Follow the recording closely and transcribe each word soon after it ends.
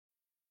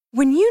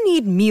When you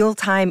need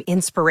mealtime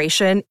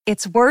inspiration,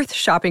 it's worth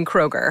shopping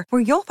Kroger,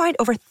 where you'll find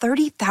over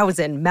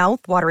 30,000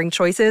 mouth-watering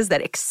choices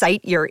that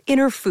excite your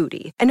inner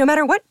foodie. And no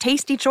matter what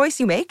tasty choice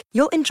you make,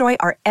 you'll enjoy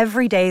our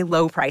everyday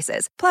low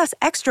prices, plus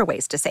extra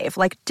ways to save,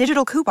 like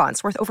digital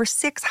coupons worth over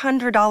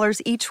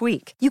 $600 each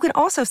week. You can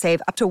also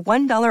save up to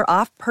 $1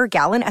 off per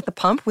gallon at the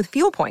pump with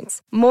fuel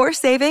points. More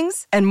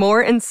savings and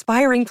more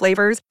inspiring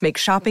flavors make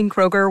shopping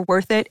Kroger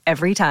worth it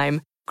every time.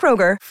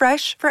 Kroger,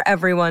 fresh for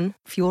everyone.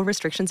 Fuel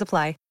restrictions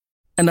apply.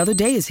 Another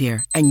day is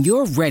here, and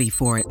you're ready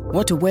for it.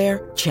 What to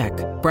wear? Check.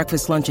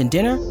 Breakfast, lunch, and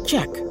dinner?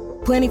 Check.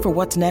 Planning for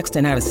what's next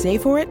and how to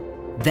save for it?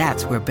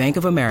 That's where Bank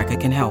of America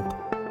can help.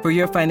 For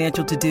your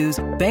financial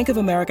to-dos, Bank of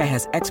America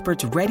has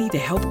experts ready to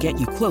help get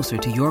you closer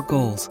to your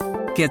goals.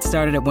 Get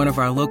started at one of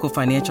our local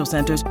financial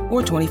centers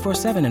or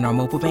 24/7 in our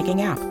mobile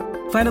banking app.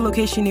 Find a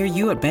location near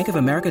you at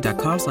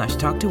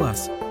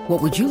bankofamerica.com/talktous. What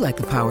would you like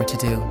the power to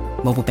do?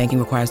 Mobile banking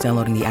requires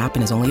downloading the app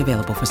and is only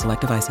available for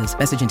select devices.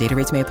 Message and data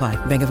rates may apply.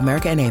 Bank of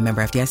America N.A.,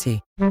 member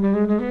FDIC.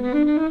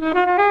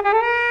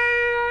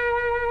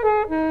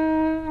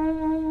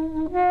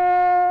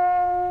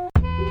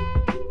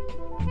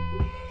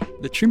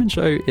 The Truman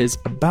Show is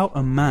about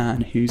a man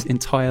whose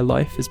entire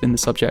life has been the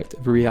subject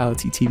of a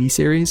reality TV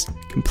series,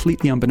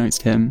 completely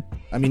unbeknownst to him.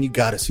 I mean, you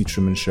gotta see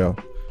Truman Show.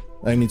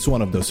 I mean, it's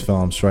one of those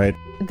films, right?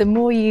 The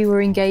more you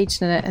were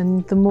engaged in it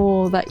and the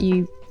more that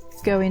you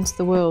go into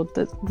the world,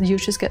 that you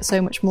just get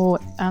so much more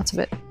out of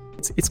it.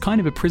 It's kind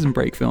of a prison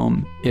break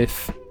film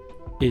if,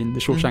 in The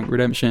Shawshank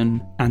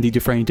Redemption, Andy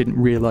Dufresne didn't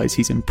realise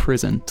he's in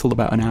prison till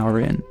about an hour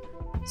in.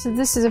 So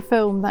this is a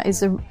film that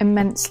is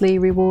immensely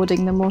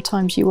rewarding the more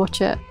times you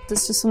watch it.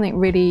 There's just something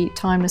really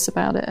timeless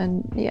about it,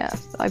 and yeah,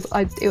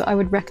 I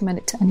would recommend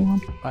it to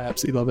anyone. I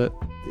absolutely love it.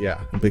 Yeah,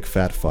 a big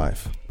fat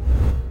 5.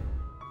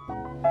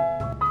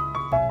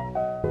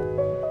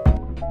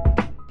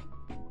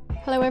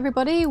 Hello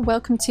everybody,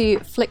 welcome to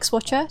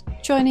FlixWatcher.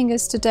 Joining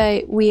us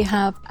today we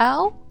have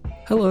Al.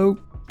 Hello.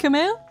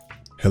 Camille.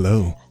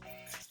 Hello.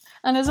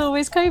 And as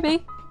always, Kobe.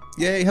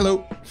 Yay,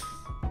 hello.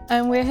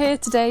 And we're here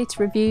today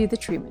to review The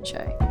Truman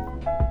Show.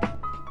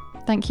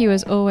 Thank you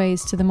as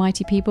always to the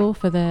mighty people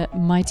for the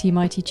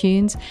mighty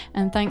tunes,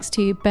 and thanks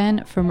to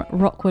Ben from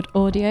Rockwood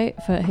Audio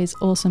for his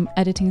awesome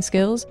editing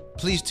skills.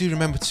 Please do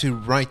remember to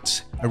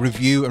write a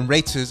review and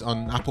rate us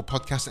on Apple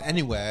Podcasts and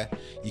anywhere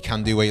you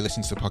can do where you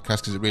listen to the podcast,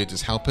 because it really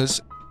does help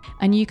us.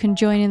 And you can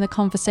join in the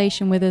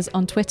conversation with us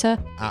on Twitter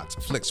at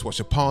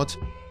FlixWatcherPod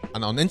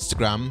and on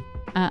Instagram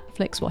at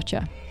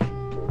FlixWatcher.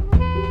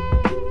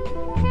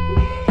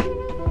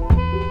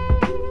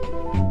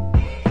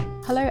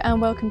 Hello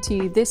and welcome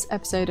to this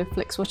episode of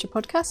FlixWatcher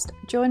Podcast.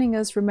 Joining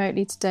us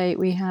remotely today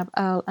we have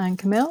Al and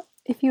Camille.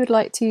 If you would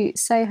like to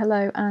say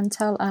hello and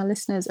tell our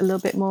listeners a little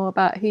bit more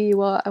about who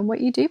you are and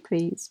what you do,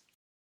 please.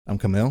 I'm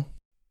Camille.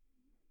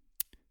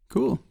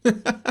 Cool.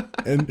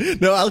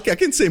 And no, I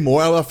can say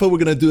more. I thought we were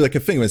gonna do like a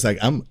thing. It's like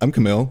I'm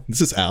Camille.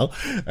 This is Al. All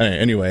right,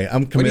 anyway,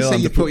 I'm Camille. When you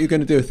say you thought you were going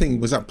to do a thing,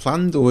 was that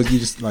planned, or was you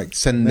just like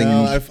sending?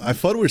 No, I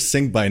thought we were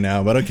synced by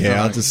now, but okay,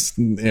 I'll just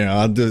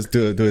I'll just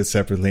do it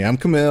separately. I'm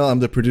Camille. I'm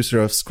the producer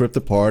of Script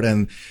Apart,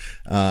 and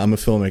I'm a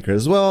filmmaker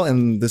as well.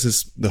 And this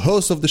is the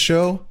host of the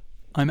show.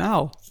 I'm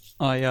Al.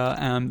 I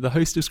am the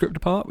host of Script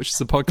Apart, which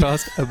is a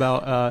podcast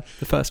about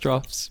the first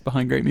drafts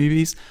behind great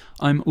movies.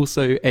 I'm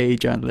also a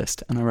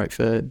journalist, and I write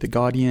for The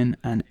Guardian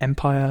and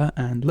Empire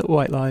and Little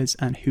White Lies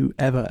and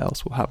whoever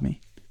else will have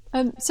me.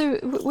 So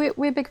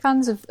we're big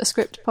fans of A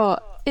Script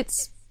Apart.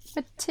 It's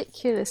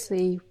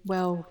meticulously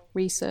well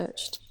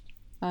researched.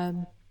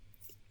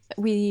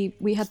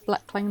 We had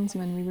Black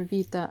Klansman. We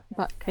reviewed that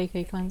Black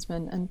KK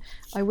Klansman, and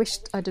I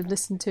wished I'd have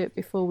listened to it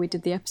before we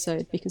did the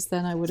episode, because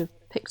then I would have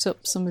picked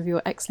up some of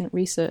your excellent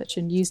research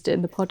and used it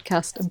in the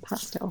podcast and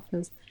passed it off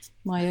as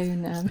my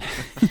own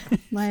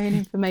my own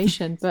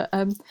information. But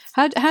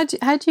how do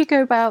you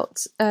go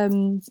about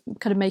kind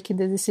of making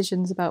the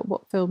decisions about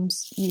what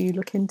films you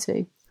look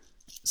into?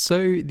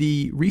 So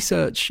the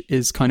research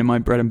is kind of my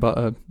bread and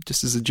butter.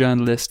 Just as a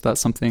journalist,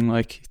 that's something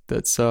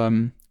that's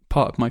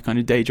part of my kind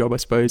of day job, I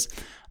suppose.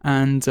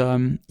 And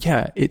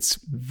it's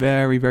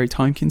very, very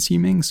time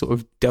consuming, sort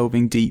of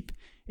delving deep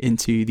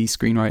into these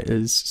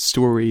screenwriters'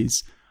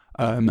 stories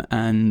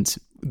and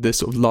the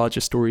sort of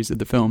larger stories of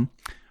the film.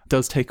 It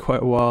does take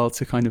quite a while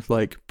to kind of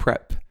like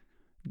prep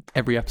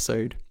every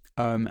episode.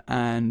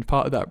 And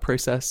part of that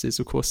process is,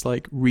 of course,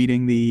 like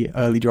reading the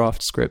early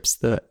draft scripts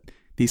that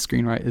these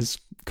screenwriters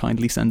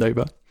kindly send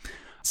over.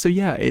 So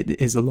yeah,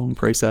 it is a long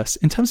process.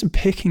 In terms of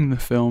picking the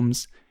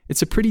films,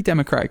 it's a pretty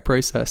democratic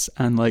process,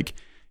 and like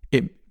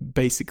it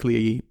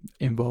basically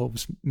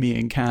involves me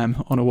and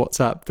Cam on a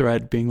WhatsApp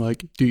thread being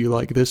like, do you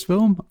like this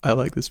film? I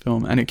like this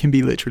film. And it can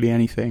be literally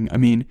anything. I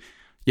mean,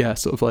 yeah,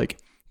 sort of like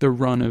the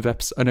run of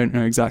episodes. I don't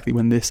know exactly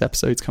when this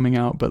episode's coming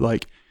out, but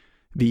like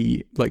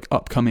the like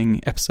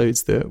upcoming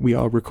episodes that we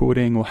are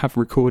recording or have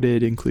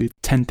recorded include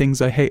 10 Things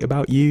I Hate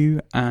About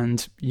You,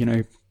 and, you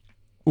know,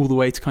 all the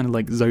way to kind of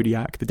like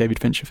Zodiac, the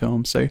David Fincher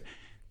film. So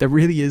there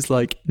really is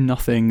like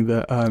nothing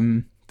that,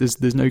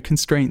 there's no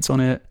constraints on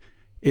it.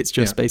 It's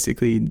just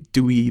basically,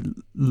 do we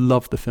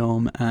love the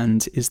film,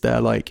 and is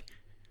there like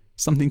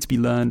something to be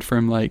learned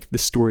from like the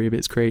story of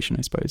its creation,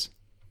 I suppose.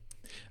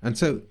 And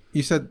so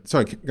you said,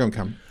 sorry, go on,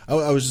 Cam.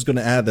 I was just going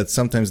to add that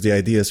sometimes the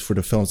ideas for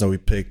the films that we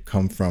pick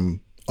come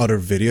from other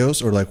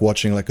videos, or like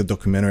watching like a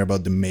documentary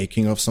about the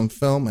making of some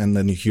film, and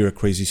then you hear a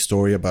crazy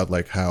story about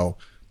like how,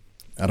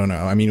 I don't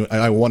know. I mean,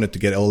 I wanted to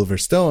get Oliver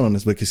Stone on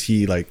this because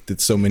he like did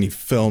so many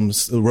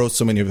films, wrote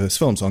so many of his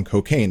films on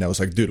cocaine. I was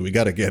like, dude, we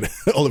got to get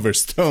Oliver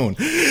Stone.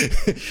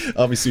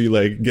 Obviously,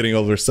 like getting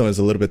Oliver Stone is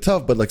a little bit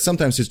tough, but like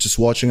sometimes it's just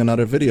watching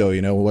another video,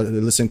 you know,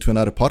 listening to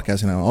another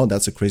podcast, and oh,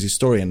 that's a crazy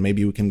story, and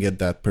maybe we can get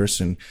that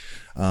person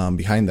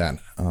behind that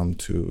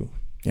to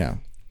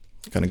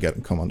kind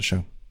of come on the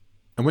show.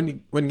 And when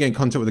you get in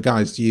contact with the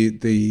guys, do you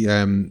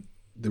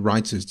the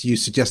writers, do you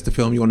suggest the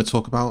film you want to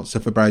talk about?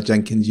 So for Barry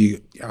Jenkins,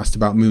 you asked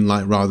about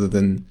Moonlight rather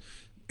than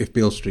If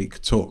Beale Street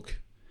Could Talk.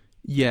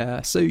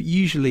 Yeah, so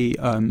usually,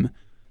 I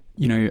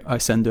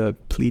send a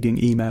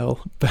pleading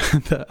email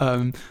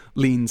that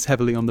leans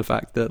heavily on the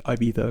fact that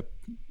I've either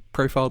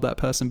profiled that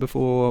person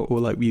before, or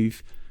like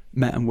we've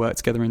met and worked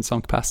together in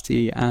some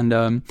capacity, and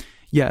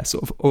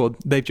or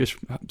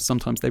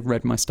sometimes they've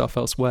read my stuff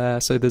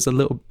elsewhere, so there's a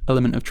little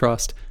element of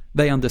trust.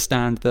 They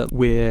understand that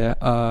we're,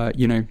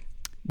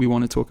 we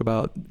want to talk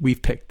about,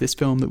 we've picked this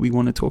film that we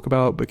want to talk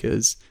about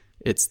because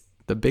it's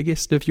the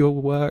biggest of your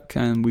work,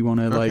 and we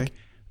want to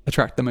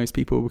attract the most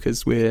people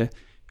because we're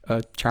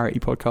a charity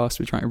podcast.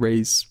 We're trying to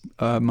raise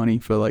money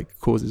for like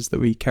causes that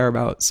we care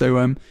about.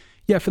 So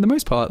for the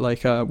most part,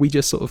 we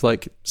just sort of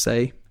like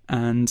say,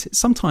 and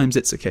sometimes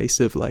it's a case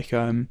of like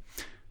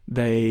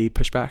they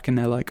push back and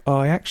they're like, oh,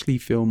 I actually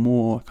feel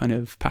more kind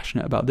of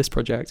passionate about this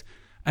project.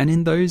 And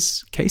in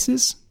those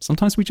cases,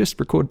 sometimes we just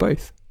record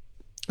both.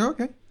 Oh,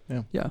 okay.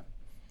 Yeah.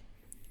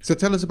 So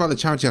tell us about the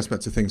charity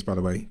aspect of things, by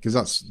the way,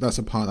 because that's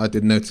a part I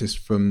did notice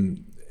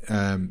from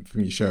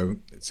your show.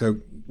 So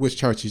which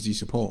charities do you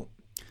support?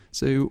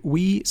 So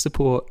we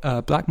support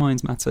Black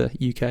Minds Matter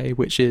UK,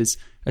 which is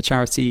a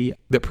charity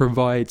that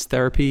provides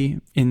therapy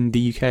in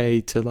the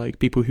UK to like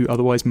people who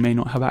otherwise may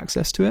not have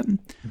access to it.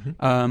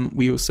 Mm-hmm.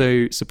 We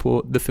also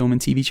support the Film and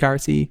TV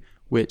Charity,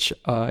 which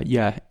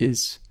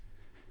is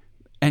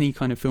any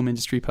kind of film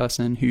industry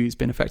person who's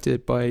been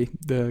affected by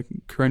the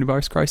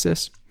coronavirus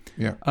crisis.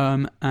 Yeah.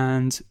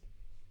 And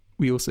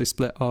we also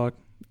split our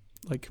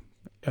like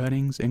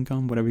earnings,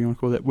 income, whatever you want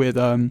to call it, with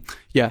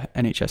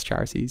NHS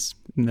charities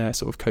and their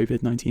sort of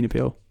COVID-19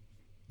 appeal.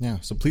 Yeah.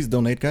 So please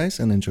donate, guys,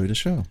 and enjoy the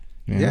show.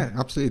 Yeah,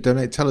 absolutely.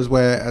 Donate. Tell us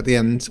where at the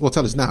end. Well,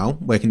 tell us now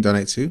where you can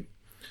donate to.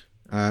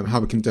 How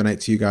we can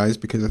donate to you guys,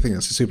 because I think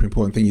that's a super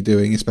important thing you're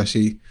doing,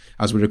 especially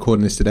as we're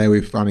recording this today.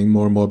 We're finding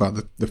more and more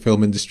about the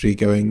film industry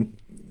going,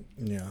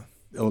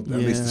 or at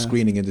least the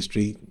screening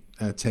industry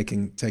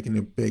taking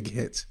a big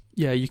hit.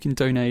 Yeah, you can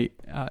donate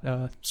at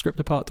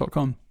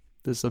scriptapart.com.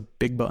 There's a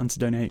big button to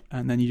donate,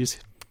 and then you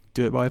just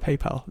do it via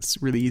PayPal. It's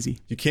really easy.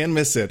 You can't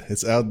miss it.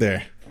 It's out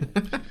there.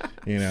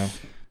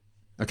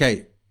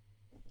 Okay,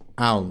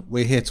 Al,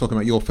 we're here talking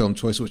about your film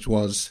choice, which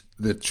was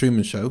The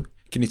Truman Show.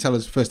 Can you tell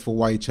us, first of all,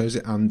 why you chose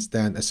it, and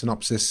then a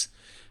synopsis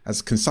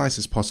as concise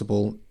as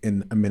possible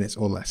in a minute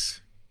or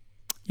less?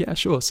 Yeah,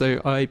 sure.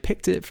 So I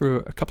picked it for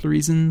a couple of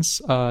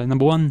reasons.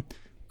 Number one,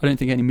 I don't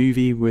think any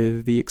movie,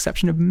 with the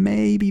exception of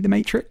maybe The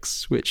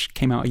Matrix, which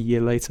came out a year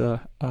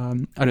later, I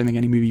don't think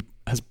any movie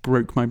has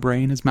broke my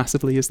brain as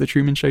massively as The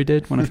Truman Show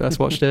did when I first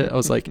watched it. I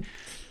was like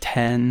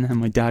 10, and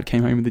my dad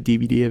came home with a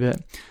DVD of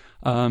it.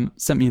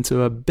 Sent me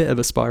into a bit of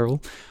a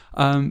spiral.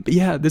 But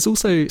yeah, there's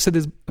a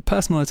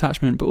personal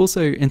attachment, but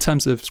also in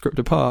terms of Script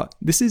Apart,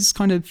 this is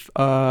kind of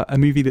a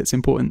movie that's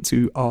important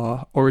to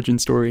our origin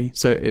story,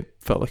 so it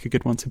felt like a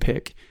good one to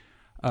pick.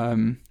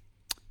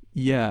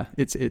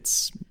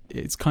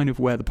 It's kind of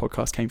where the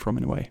podcast came from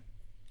in a way.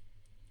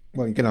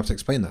 Well, you're going to have to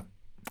explain that.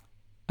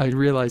 I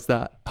realised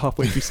that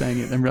halfway through saying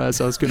it, then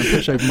realised I was going to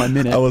push over my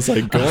minute. I was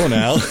like, go on,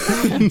 Al.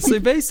 So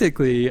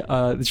basically,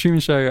 The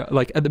Truman Show,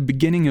 like at the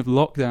beginning of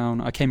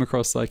lockdown, I came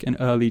across like an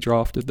early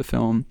draft of the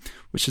film,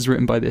 which is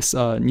written by this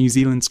New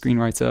Zealand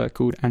screenwriter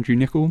called Andrew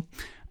Niccol.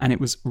 And it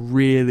was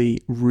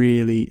really,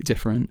 really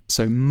different.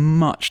 So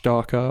much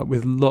darker,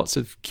 with lots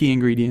of key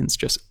ingredients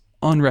just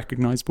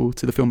unrecognisable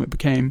to the film it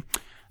became.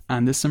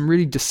 And there's some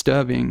really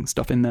disturbing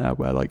stuff in there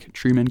where like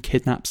Truman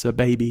kidnaps a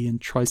baby and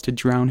tries to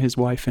drown his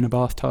wife in a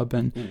bathtub.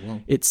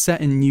 And It's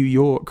set in New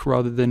York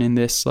rather than in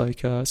this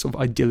like sort of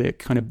idyllic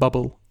kind of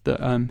bubble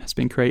that has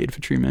been created for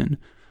Truman.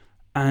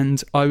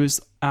 And I was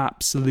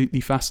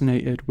absolutely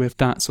fascinated with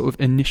that sort of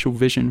initial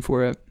vision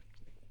for it.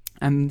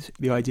 And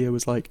the idea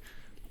was like,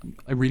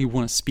 I really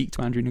want to speak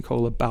to Andrew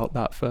Niccol about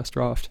that first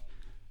draft.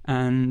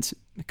 And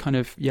kind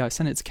of, I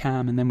sent it to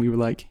Cam, and then we were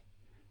like,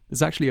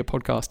 there's actually a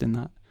podcast in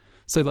that.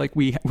 So like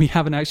we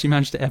haven't actually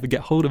managed to ever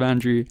get hold of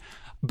Andrew,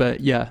 but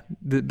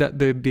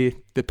the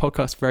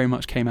podcast very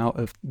much came out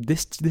of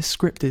this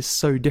script is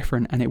so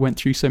different, and it went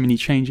through so many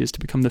changes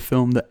to become the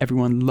film that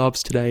everyone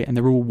loves today, and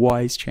they're all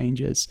wise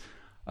changes.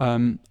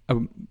 I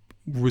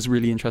was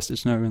really interested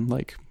to know, and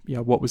like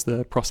what was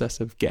the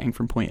process of getting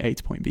from point A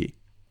to point B?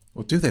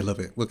 Or do they love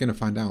it? We're going to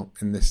find out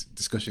in this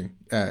discussion.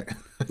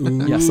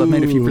 Yes, I've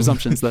made a few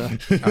presumptions there.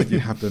 You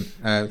have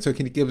done. So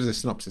can you give us a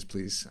synopsis,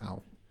 please,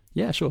 Al?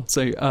 Yeah, sure.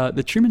 So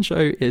The Truman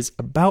Show is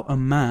about a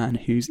man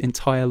whose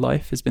entire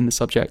life has been the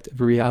subject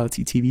of a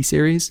reality TV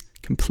series,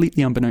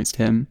 completely unbeknownst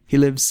to him. He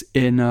lives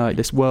in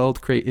this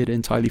world created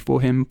entirely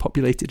for him,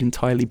 populated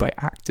entirely by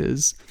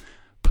actors.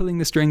 Pulling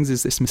the strings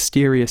is this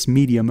mysterious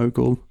media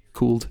mogul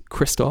called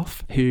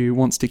Christoph, who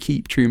wants to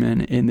keep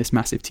Truman in this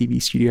massive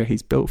TV studio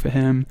he's built for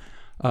him.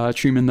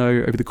 Truman,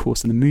 though, over the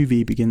course of the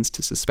movie, begins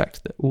to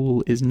suspect that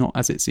all is not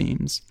as it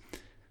seems.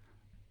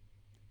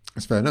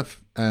 That's fair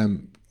enough.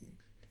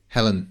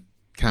 Helen,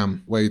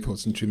 Cam, what are your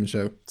thoughts on Truman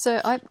Show?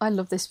 So I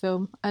love this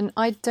film, and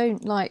I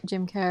don't like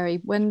Jim Carrey.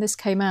 When this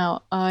came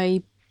out,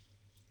 I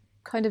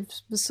kind of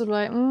was sort of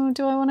like,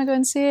 do I want to go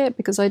and see it?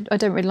 Because I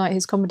don't really like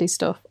his comedy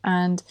stuff.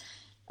 And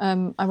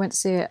I went to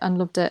see it and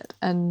loved it,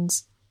 and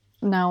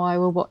now I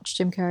will watch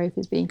Jim Carrey if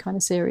he's being kind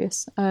of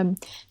serious. But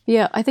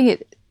yeah, I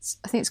think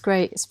it's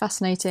great. It's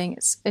fascinating.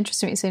 It's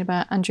interesting what you're saying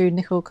about Andrew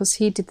Niccol, because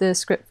he did the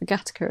script for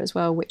Gattaca as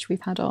well, which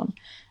we've had on.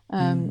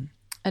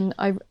 And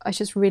I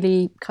just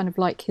really kind of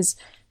like his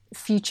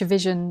future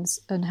visions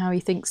and how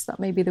he thinks that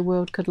maybe the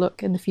world could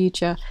look in the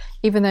future,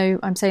 even though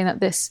I'm saying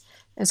that this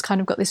has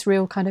kind of got this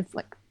real kind of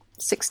like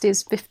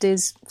 60s,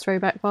 50s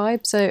throwback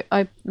vibe. So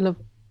I love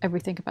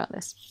everything about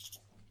this.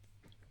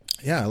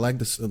 Yeah, I like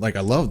this. Like,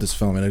 I love this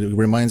film, and it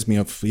reminds me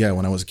of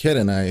when I was a kid,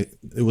 and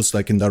it was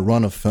like in that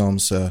run of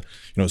films.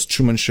 It's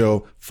Truman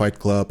Show, Fight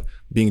Club,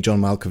 Being John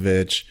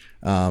Malkovich,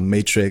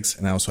 Matrix,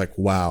 and I was like,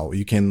 wow,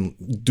 you can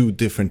do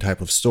different type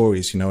of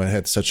stories. It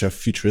had such a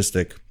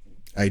futuristic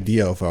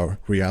idea of our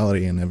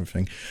reality and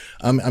everything.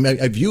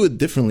 I view it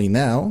differently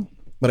now,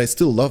 but I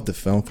still love the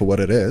film for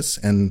what it is,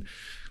 and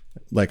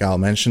like Al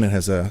mentioned, it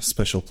has a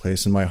special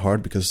place in my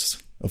heart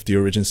because of the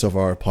origins of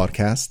our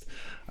podcast.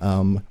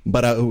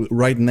 But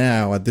right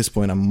now, at this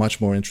point, I'm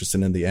much more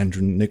interested in the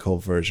Andrew Niccol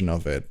version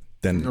of it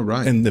than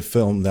in the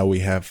film that we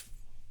have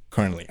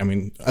currently. I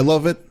mean, I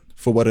love it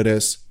for what it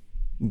is,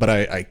 but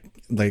I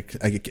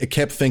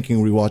kept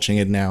thinking,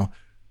 rewatching it now,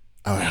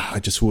 I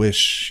just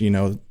wish,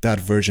 that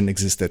version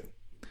existed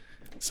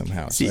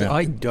somehow. See, so, yeah.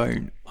 I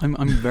don't.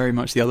 I'm very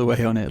much the other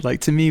way on it. Like,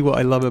 to me, what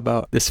I love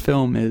about this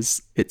film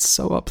is it's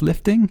so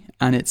uplifting,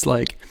 and it's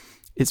like,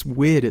 it's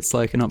weird. It's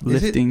like an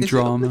uplifting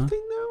drama. It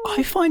uplifting?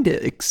 I find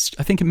it.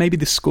 I think maybe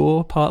the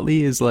score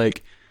partly is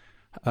like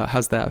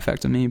has that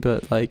effect on me,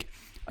 but like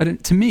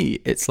to me,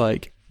 it's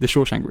like The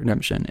Shawshank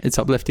Redemption. It's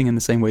uplifting in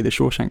the same way The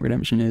Shawshank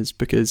Redemption is,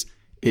 because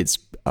it's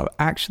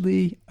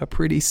actually a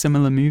pretty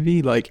similar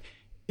movie. Like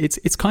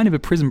it's kind of a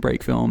Prison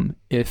Break film.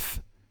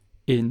 If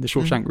in The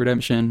Shawshank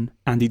Redemption,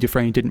 Andy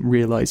Dufresne didn't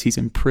realize he's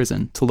in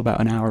prison till about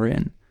an hour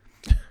in.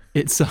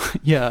 It's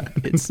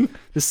there's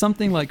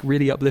something like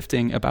really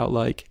uplifting about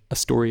like a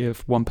story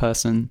of one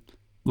person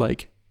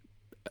like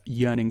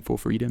yearning for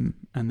freedom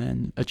and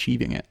then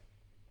achieving it.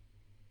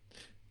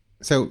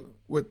 So,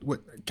 what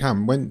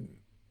Cam? When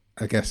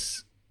I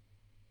guess,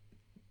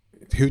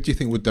 who do you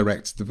think would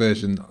direct the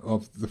version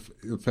of the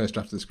first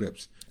draft of the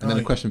script? And then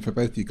a question for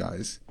both you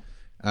guys: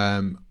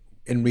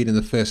 in reading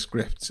the first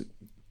script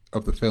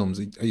of the films,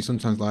 are you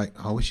sometimes like,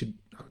 I wish you'd?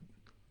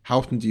 How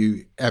often do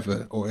you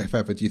ever, or if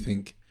ever, do you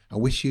think, I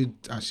wish you'd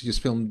actually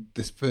just filmed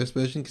this first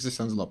version because this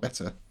sounds a lot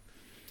better?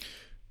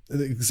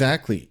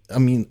 Exactly. I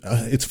mean,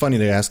 it's funny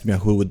they asked me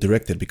who would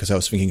direct it, because I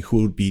was thinking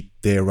who would be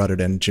there rather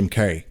than Jim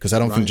Carrey, because I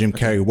don't think Jim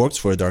Carrey works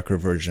for a darker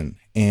version.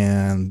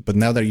 But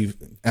now that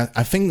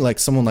I think like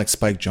someone like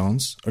Spike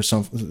Jonze or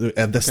something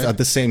at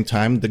the same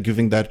time, they're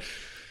giving that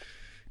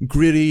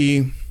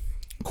gritty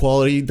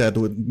quality that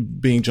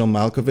Being John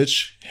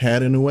Malkovich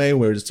had in a way,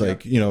 where it's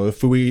like,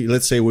 if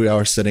let's say we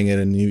are setting it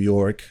in New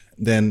York,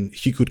 then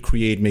he could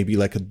create maybe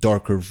like a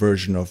darker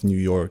version of New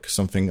York,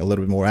 something a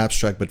little bit more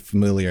abstract but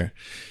familiar.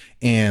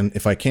 And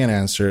if I can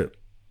answer,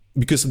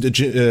 because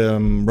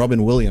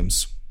Robin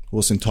Williams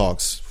was in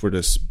talks for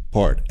this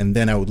part, and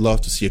then I would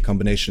love to see a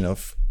combination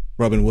of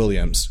Robin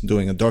Williams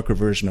doing a darker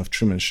version of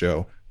Truman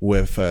Show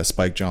with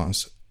Spike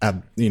Jonze at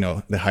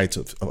the height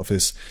of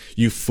his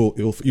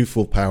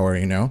youthful power,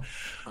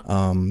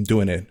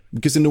 doing it,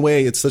 because in a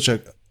way it's such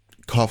a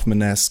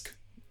Kaufman-esque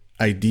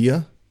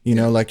idea,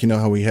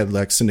 how we had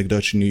like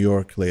Synecdoche, New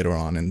York later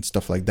on and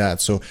stuff like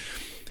that. So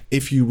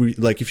if you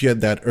if you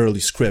had that early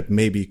script,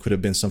 maybe it could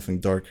have been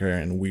something darker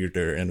and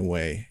weirder in a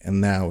way.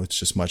 And now it's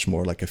just much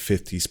more like a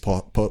 50s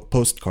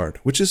postcard,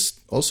 which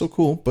is also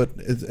cool, but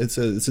it's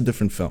a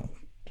different film.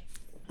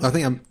 I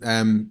think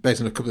I'm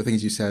based on a couple of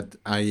things you said.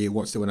 I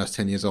watched it when I was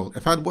 10 years old.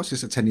 If I'd watched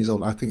this at 10 years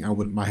old, I think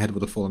my head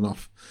would have fallen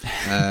off.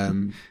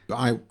 But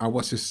I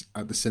watched this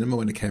at the cinema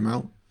when it came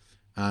out,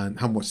 and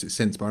haven't watched it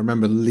since. But I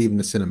remember leaving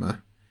the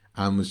cinema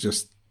and was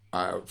just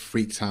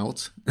freaked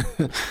out.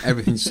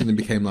 Everything suddenly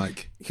became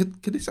like,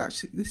 could this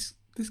actually this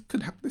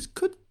could happen?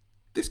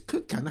 This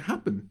could kind of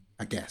happen.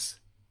 I guess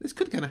this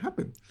could kind of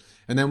happen.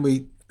 And then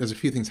there's a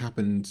few things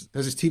happened.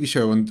 There's this TV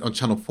show on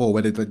Channel 4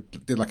 where they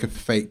did like a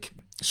fake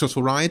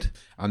shuttle ride,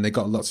 and they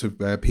got lots of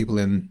people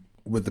in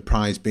with the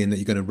prize being that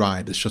you're going to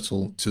ride the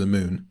shuttle to the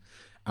moon.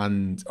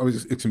 and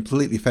it's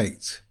completely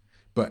faked.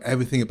 But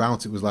everything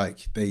about it was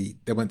like they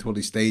went to all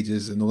these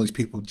stages, and all these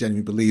people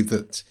genuinely believed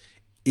that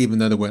even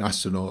though they weren't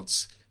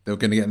astronauts, they were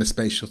going to get in a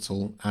space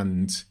shuttle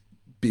and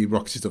be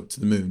rocketed up to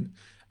the moon.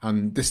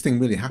 And this thing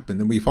really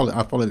happened, and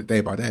I followed it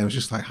day by day. I was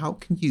just like, how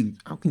can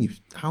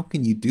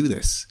you do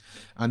this?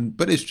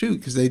 But it's true,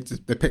 because they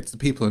picked the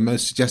people who were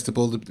most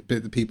suggestible,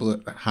 the people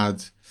that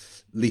had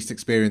least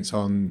experience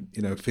on,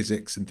 you know,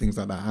 physics and things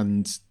like that.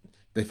 And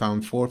they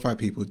found 4 or 5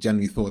 people who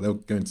generally thought they were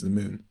going to the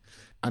moon,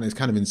 and it's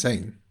kind of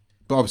insane.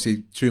 But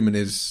obviously, Truman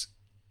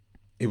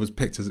he was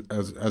picked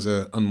as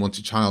an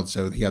unwanted child,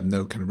 so he had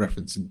no kind of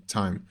reference in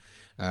time.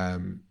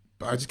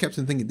 But I just kept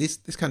on thinking, this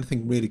kind of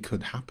thing really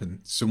could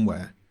happen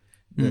somewhere.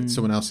 That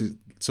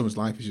someone's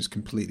life is just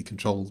completely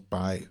controlled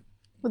by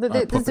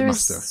there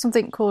is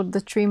something called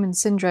the Truman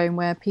Syndrome,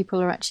 where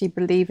people are actually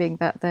believing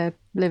that they're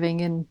living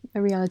in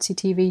a reality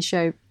TV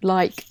show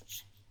like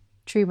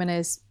Truman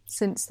is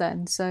since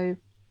then. So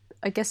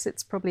I guess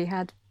it's probably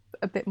had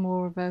a bit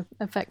more of an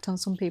effect on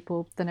some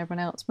people than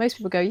everyone else. Most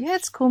people go, yeah,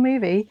 it's a cool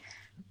movie.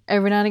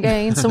 Every now and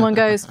again, someone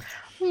goes,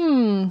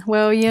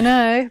 well, you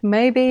know,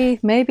 maybe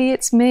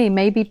it's me.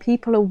 Maybe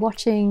people are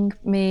watching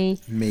me.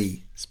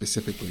 Me,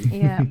 specifically.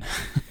 Yeah.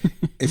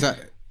 Is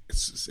that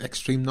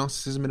extreme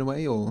narcissism in a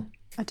way, or?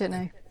 I don't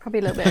know. Probably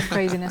a little bit of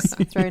craziness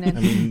thrown in. I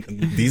mean,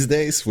 these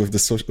days with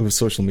with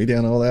social media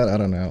and all that, I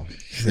don't know.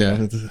 Yeah,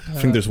 I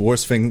think there's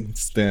worse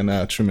things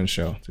than Truman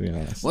Show, to be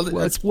honest. Well,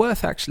 it's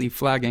worth actually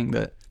flagging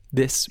that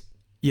this,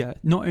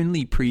 not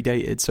only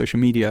predated social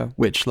media,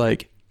 which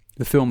like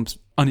the film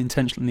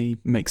unintentionally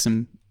makes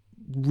some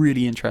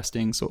really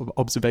interesting sort of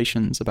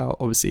observations about.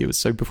 Obviously, it was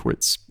so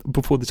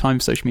before the time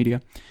of social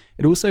media.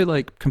 It also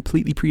like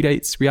completely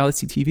predates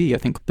reality TV. I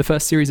think the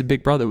first series of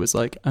Big Brother was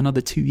like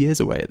another 2 years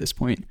away at this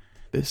point.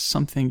 There's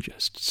something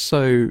just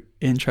so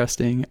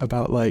interesting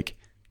about like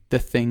the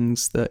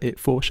things that it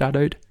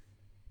foreshadowed,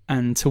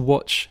 and to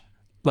watch,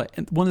 like,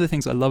 one of the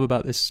things I love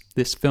about this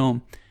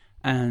film,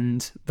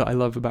 and that I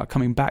love about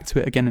coming back to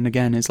it again and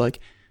again, is like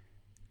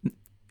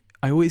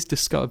I always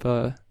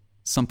discover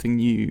something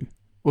new,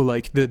 or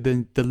like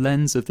the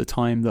lens of the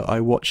time that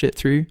I watch it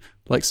through.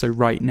 Like, so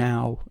right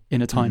now,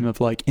 in a time of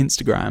like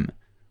Instagram,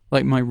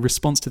 like my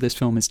response to this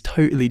film is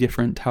totally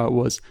different to how it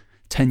was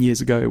 10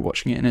 years ago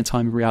watching it in a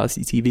time of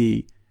reality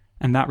TV,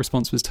 and that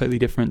response was totally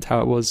different to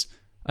how it was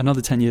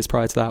another 10 years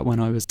prior to that, when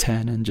I was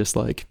 10 and just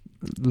like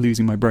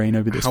losing my brain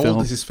over this film. How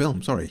old is this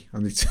film? Sorry, I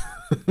need to...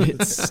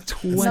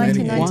 It's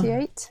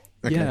 1998.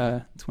 Okay.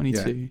 Yeah,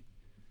 22. Yeah.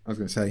 I was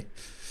going to say.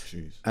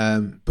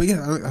 But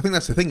yeah, I think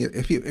that's the thing.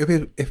 If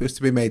it was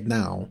to be made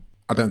now,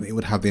 I don't think it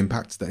would have the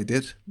impact that it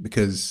did,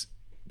 because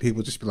people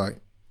would just be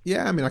like,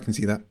 yeah, I mean, I can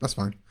see that. That's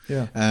fine.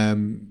 Yeah.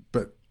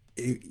 But,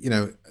 you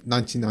know,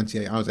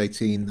 1998, I was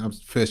 18. I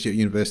was first year at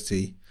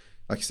university.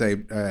 Like you say,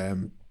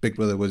 Big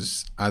Brother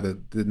was either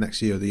the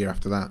next year or the year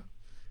after that.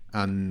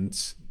 And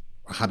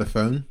I had a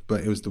phone,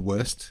 but it was the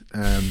worst.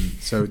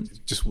 So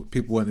just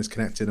people weren't as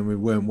connected, and we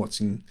weren't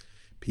watching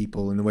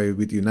people in the way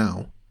we do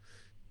now,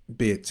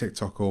 be it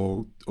TikTok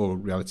or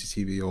reality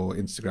TV or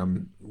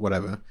Instagram,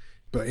 whatever.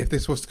 But if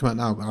this was to come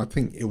out now, I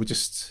think it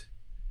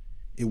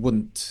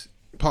wouldn't.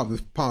 Part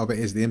of it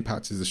is the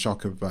impact, is the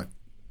shock of like,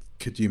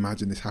 could you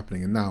imagine this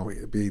happening? And now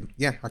it'd be,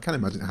 yeah, I can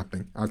imagine it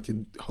happening. I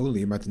can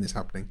wholly imagine this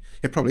happening.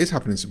 It probably is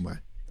happening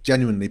somewhere.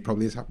 Genuinely,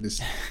 probably is happening.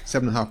 There's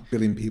 7.5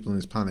 billion people on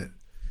this planet.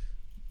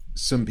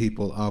 Some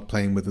people are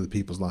playing with other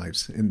people's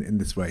lives in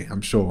this way,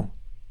 I'm sure.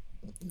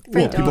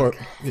 Well,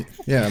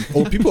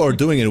 people are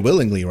doing it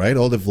willingly, right?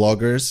 All the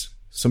vloggers.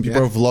 Some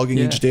people are vlogging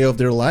each day of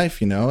their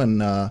life, you know,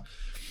 and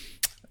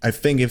I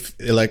think if,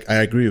 like, I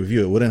agree with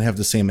you, it wouldn't have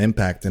the same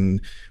impact.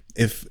 And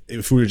if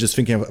we were just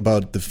thinking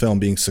about the film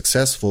being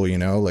successful, you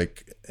know,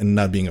 like, and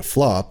not being a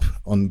flop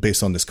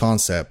based on this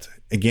concept,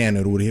 again,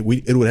 it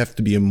would have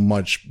to be a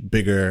much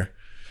bigger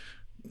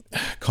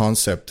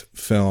concept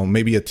film,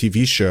 maybe a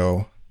TV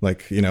show,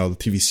 like, you know, the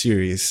TV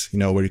series, you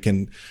know, where you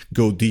can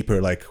go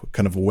deeper, like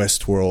kind of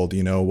Westworld,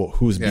 you know,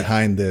 who's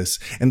behind this.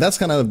 And that's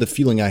kind of the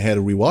feeling I had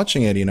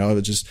rewatching it, you know. It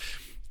was just,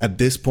 at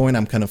this point,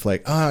 I'm kind of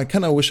like, I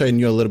kind of wish I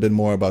knew a little bit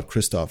more about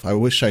Christoph. I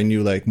wish I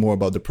knew like more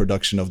about the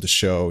production of the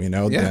show, you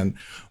know,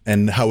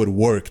 and how it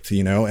worked,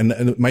 you know.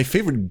 And my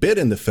favorite bit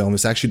in the film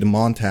is actually the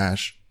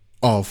montage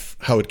of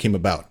how it came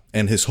about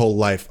and his whole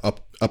life up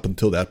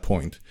until that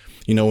point,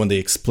 you know, when they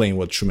explain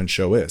what Truman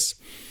Show is.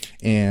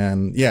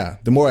 And yeah,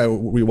 the more I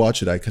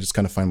rewatch it, I just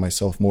kind of find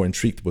myself more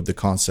intrigued with the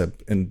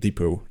concept in a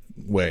deeper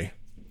way.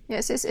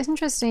 Yes, it's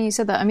interesting you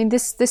said that. I mean,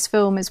 this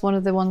film is one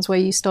of the ones where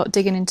you start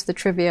digging into the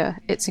trivia.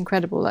 It's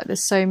incredible. Like,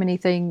 there's so many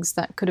things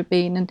that could have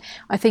been. And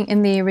I think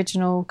in the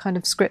original kind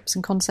of scripts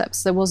and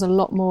concepts, there was a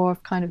lot more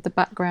of kind of the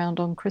background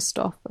on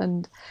Christoph,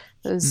 and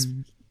there's,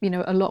 you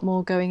know, a lot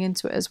more going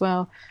into it as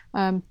well.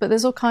 But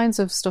there's all kinds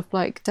of stuff,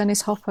 like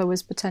Dennis Hopper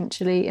was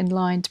potentially in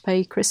line to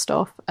play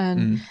Christoph,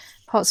 and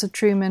parts of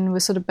Truman were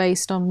sort of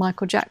based on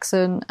Michael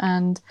Jackson,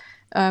 and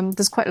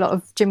there's quite a lot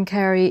of Jim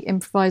Carrey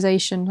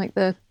improvisation, like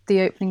the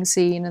opening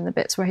scene and the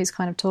bits where he's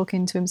kind of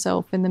talking to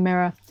himself in the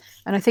mirror.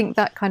 And I think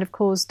that kind of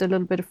caused a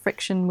little bit of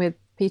friction with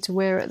Peter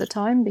Weir at the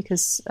time,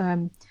 because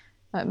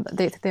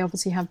they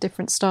obviously have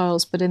different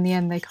styles, but in the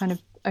end they kind of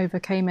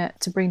overcame it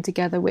to bring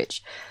together,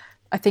 which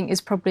I think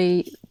is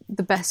probably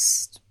the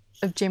best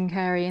of Jim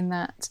Carrey, in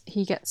that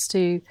he gets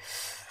to...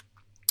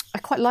 I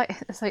quite like...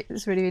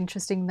 It's really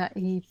interesting that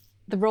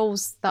the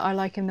roles that I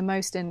like him the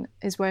most in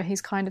is where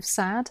he's kind of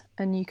sad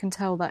and you can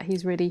tell that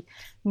he's really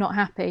not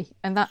happy.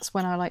 And that's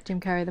when I like Jim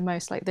Carrey the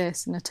most, like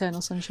this and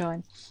Eternal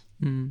Sunshine.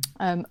 And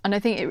I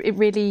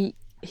think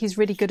he's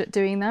really good at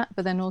doing that,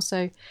 but then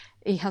also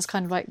he has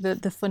kind of like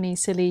the funny,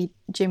 silly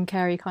Jim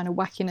Carrey kind of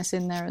wackiness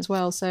in there as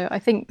well. So I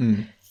think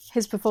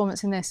his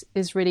performance in this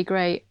is really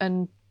great.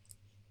 And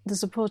the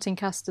supporting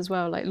cast as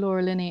well, like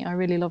Laura Linney, I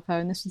really love her.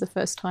 And this was the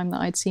first time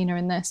that I'd seen her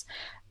in this.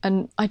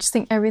 And I just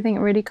think everything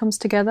really comes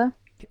together.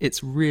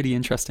 It's really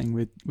interesting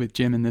with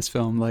Jim in this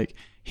film. Like,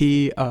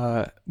 he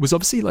was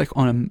obviously like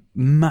on a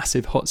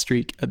massive hot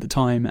streak at the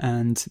time,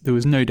 and there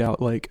was no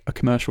doubt like a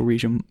commercial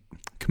reason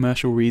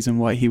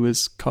why he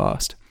was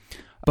cast.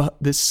 But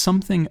there's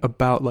something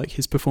about like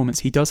his performance.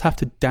 He does have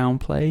to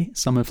downplay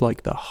some of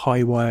like the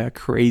high wire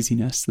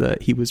craziness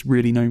that he was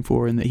really known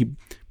for and that he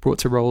brought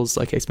to roles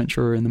like Ace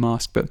Ventura and The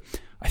Mask. But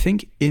I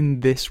think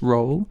in this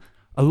role,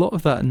 a lot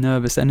of that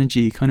nervous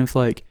energy kind of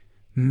like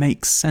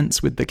makes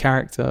sense with the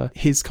character.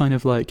 His kind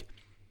of like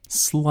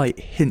slight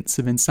hints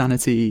of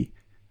insanity,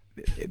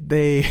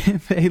 they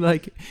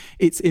like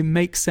it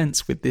makes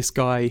sense with this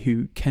guy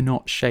who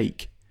cannot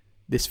shake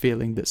this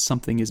feeling that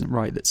something isn't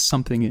right, that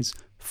something is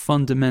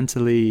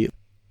fundamentally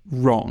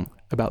wrong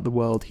about the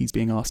world he's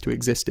being asked to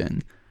exist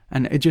in.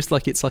 And it's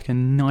like a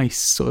nice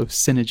sort of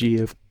synergy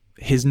of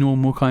his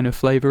normal kind of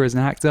flavor as an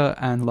actor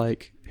and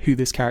like who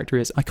this character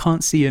is. I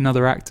can't see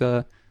another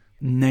actor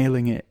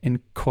nailing it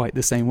in quite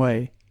the same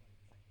way.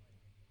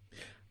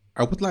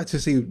 I would like to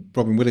see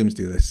Robin Williams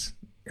do this,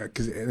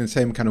 because in the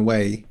same kind of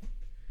way,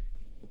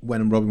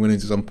 when Robin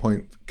Williams is on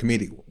point, from a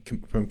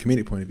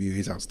comedic point of view,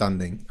 he's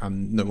outstanding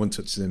and no one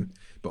touches him.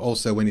 But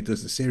also when he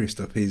does the serious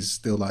stuff, he's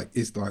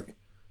like,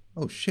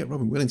 oh shit,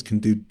 Robin Williams can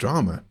do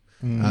drama.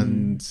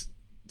 And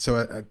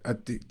so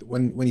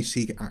when you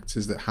see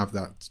actors that have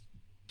that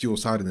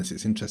dual-sidedness,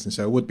 it's interesting.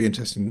 So it would be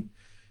interesting.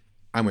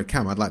 And with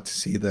Cam, I'd like to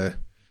see the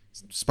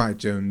Spike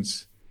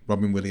Jonze,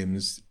 Robin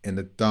Williams in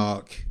the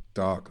dark,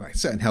 like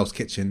set in Hell's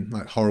Kitchen,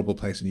 like horrible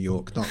place in New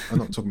York. I'm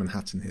not talking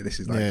Manhattan here. This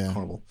is like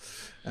horrible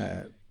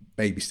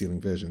baby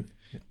stealing version.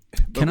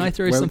 Can I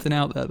throw something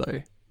out there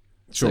though?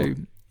 Sure. So,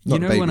 not you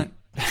know, baby. when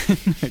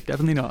no,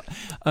 definitely not.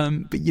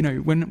 But you know,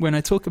 when I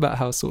talk about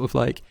how sort of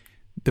like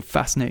the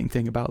fascinating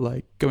thing about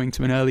like going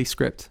to an early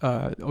script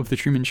of the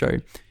Truman Show,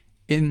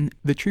 in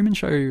the Truman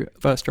Show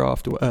first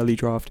draft or early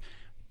draft,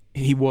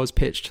 he was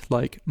pitched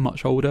like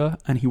much older,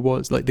 and he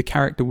was like, the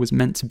character was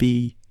meant to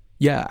be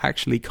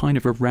actually kind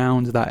of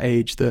around that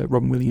age that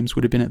Robin Williams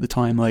would have been at the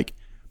time, like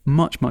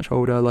much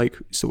older, like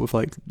sort of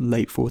like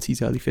late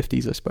 40s, early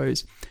 50s, I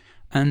suppose.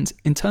 And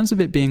in terms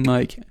of it being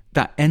like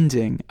that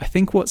ending, I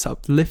think what's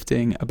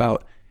uplifting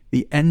about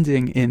the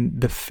ending in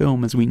the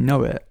film as we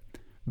know it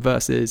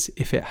versus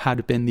if it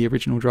had been the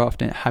original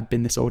draft and it had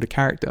been this older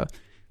character,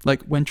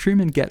 like when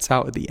Truman gets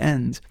out at the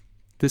end,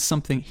 there's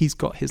something, he's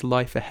got his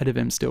life ahead of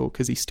him still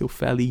because he's still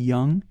fairly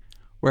young.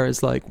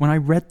 Whereas like when I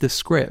read the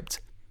script,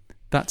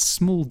 that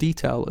small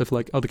detail of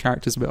like other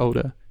characters a bit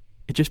older,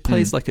 it just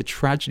plays like a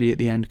tragedy at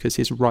the end because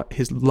his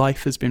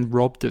life has been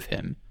robbed of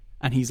him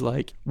and he's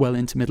like well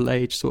into middle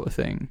age sort of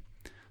thing.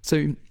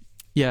 So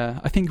yeah,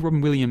 I think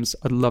Robin Williams,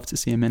 I'd love to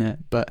see him in it,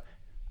 but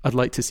I'd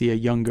like to see a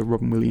younger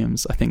Robin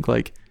Williams. I think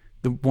like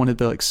one of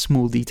the like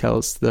small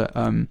details that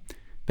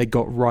they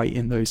got right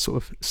in those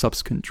sort of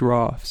subsequent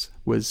drafts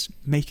was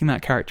making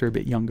that character a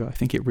bit younger. I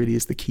think it really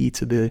is the key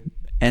to the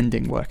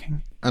ending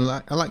working. And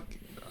I like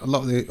a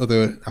lot of the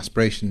other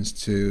aspirations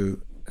to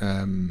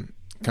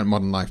kind of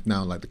modern life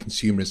now, like the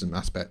consumerism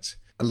aspect.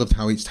 I loved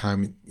how each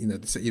time, you know,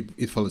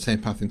 you'd follow the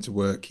same path into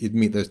work, you'd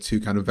meet those two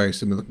kind of very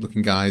similar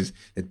looking guys,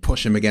 they'd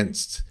push him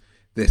against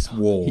this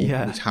wall,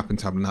 which happened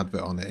to have an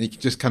advert on it. And you can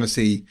just kind of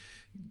see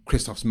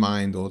Christoph's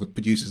mind or the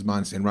producer's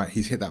mind saying, right,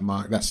 he's hit that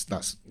mark, that's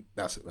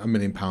 £1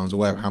 million or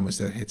whatever, how much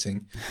they're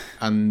hitting.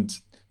 And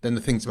then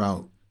the things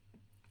about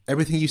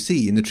everything you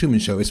see in the Truman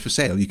Show is for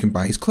sale. You can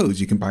buy his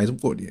clothes, you can buy his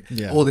wood.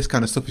 All this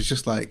kind of stuff is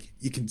just like,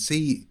 you can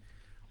see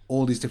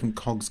all these different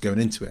cogs going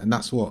into it. And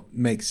that's what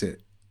makes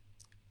it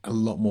a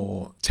lot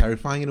more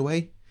terrifying in a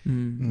way.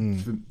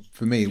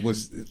 For me,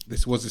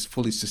 this was this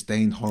fully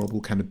sustained,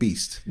 horrible kind of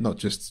beast, not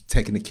just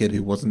taking a kid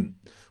who wasn't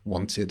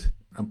wanted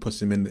and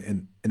puts him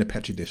in a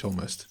petri dish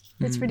almost.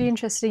 It's really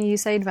interesting you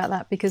saying about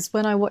that, because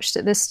when I watched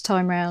it this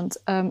time round,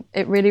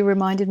 it really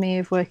reminded me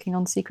of working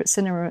on Secret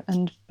Cinema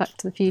and Back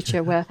to the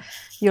Future, where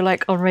you're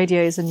like on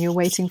radios and you're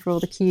waiting for all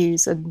the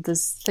cues and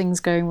there's things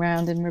going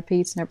round in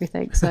repeat and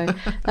everything. So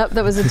that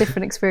was a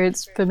different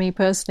experience for me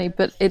personally,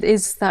 but it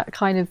is that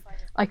kind of,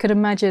 I could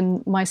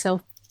imagine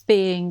myself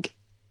being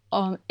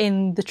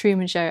in the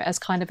Truman Show as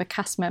kind of a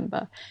cast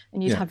member,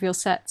 and you'd have your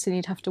sets and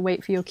you'd have to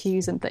wait for your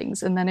cues and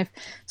things, and then if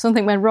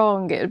something went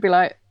wrong, it would be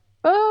like,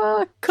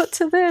 cut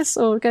to this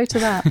or go to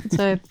that.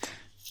 So it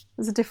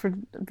was a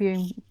different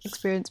viewing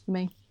experience for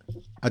me.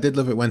 I did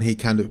love it when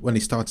he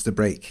started to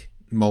break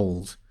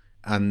mold,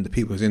 and the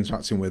people he was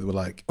interacting with were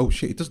like, "Oh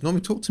shit, he doesn't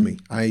normally talk to me.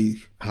 I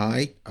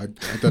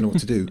don't know what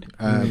to do."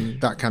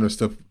 That kind of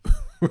stuff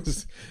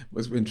was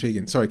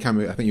intriguing. Sorry, Cam,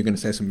 I think you were going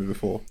to say something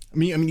before. I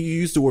mean, you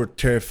used the word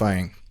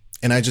terrifying,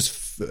 and I just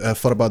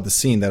thought about the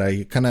scene that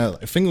I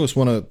think it was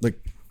one of, like,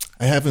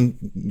 I haven't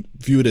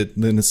viewed it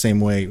in the same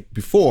way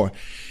before.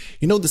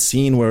 You know, the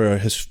scene where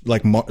his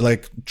like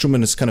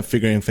Truman is kind of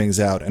figuring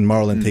things out, and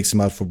Marlon takes him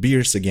out for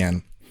beers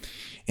again,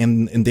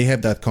 and they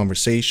have that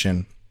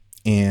conversation.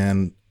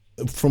 And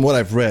from what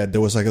I've read, there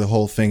was like the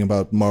whole thing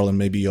about Marlon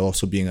maybe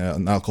also being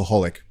an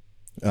alcoholic,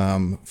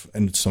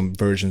 and some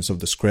versions of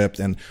the script,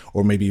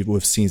 or maybe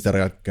with scenes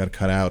that got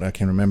cut out. I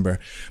can't remember.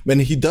 But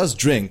he does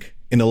drink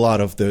in a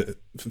lot of the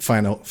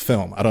final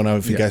film. I don't know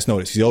if you guys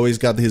noticed. He's always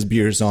got his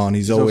beers on.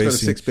 He's always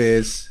got 6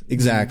 beers.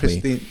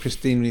 Exactly.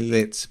 Pristinely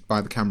lit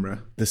by the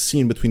camera. The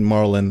scene between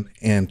Marlon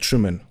and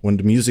Truman, when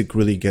the music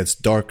really gets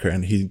darker,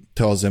 and he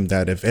tells him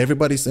that if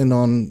everybody's in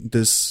on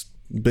this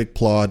big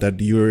plot,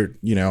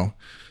 that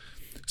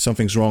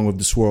something's wrong with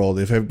this world.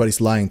 If everybody's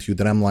lying to you,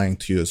 then I'm lying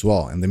to you as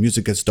well. And the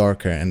music gets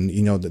darker, and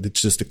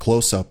it's just a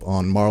close up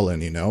on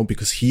Marlon,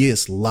 because he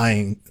is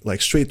lying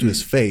like straight to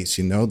his face,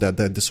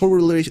 that this whole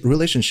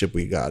relationship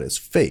we got is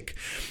fake.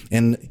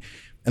 And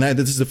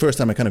this is the first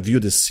time I kind of view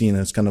this scene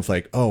as kind of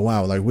like, oh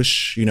wow, I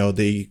wish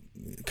they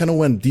kind of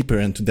went deeper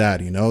into that,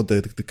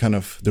 the kind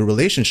of the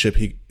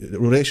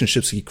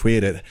relationships he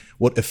created,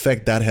 what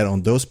effect that had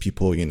on those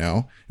people, in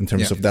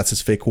terms of that's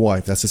his fake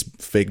wife, that's his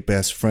fake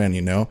best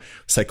friend,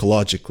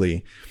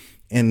 psychologically.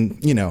 And,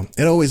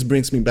 it always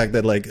brings me back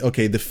that, like,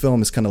 okay, the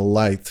film is kind of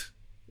light.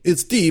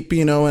 It's deep,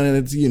 and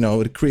it's,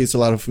 it creates a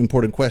lot of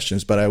important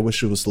questions, but I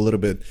wish it was a little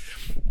bit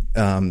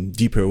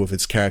deeper with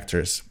its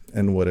characters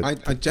and what it...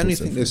 I genuinely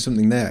think there's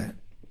something there,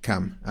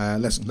 Cam.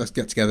 Let's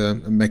get together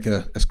and make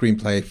a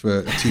screenplay for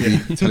a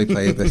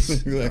teleplay of this,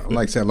 Exactly.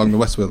 like, say, along the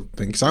Westworld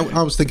thing. Because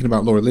I was thinking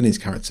about Laura Linney's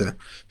character,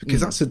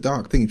 because that's a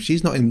dark thing. If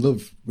she's not in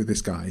love with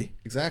this guy...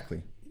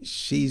 Exactly.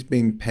 She's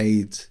being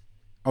paid...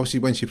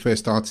 Obviously, when she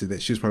first started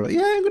it, she was probably like,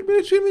 yeah, I'm going to be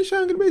a treatment show,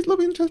 I'm going to be his love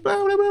interest, blah,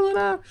 blah, blah,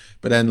 blah.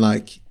 But then,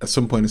 like, at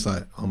some point, it's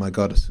like, oh my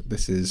God,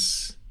 this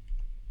is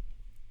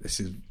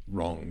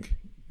wrong.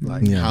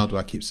 Like, how do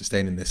I keep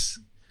sustaining this?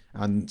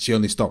 And she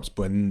only stops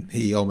when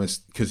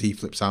because he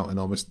flips out and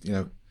almost,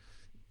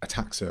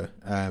 attacks her.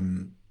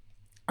 And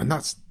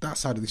that's that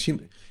side of the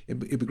human.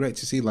 It'd be great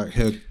to see, like,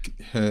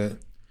 him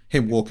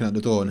walking out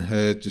the door and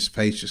her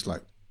face just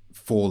like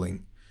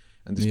falling,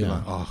 and just be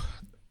like, oh,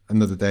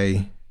 another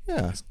day.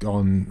 Yeah, it's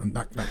gone, and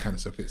that kind of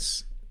stuff.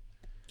 It's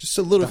just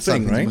a little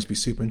thing, right? It must be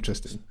super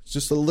interesting.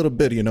 Just a little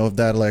bit, of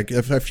that. Like,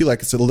 I feel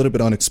like it's a little bit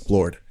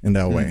unexplored in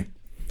that way.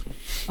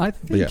 I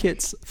think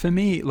it's, for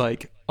me,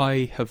 like,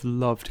 I have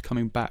loved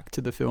coming back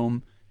to the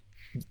film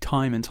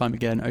time and time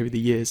again over the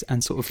years,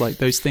 and sort of like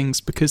those things,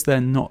 because they're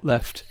not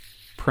left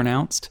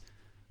pronounced,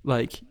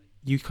 like,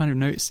 you kind of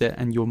notice it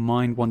and your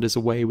mind wanders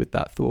away with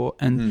that thought.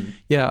 And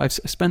I've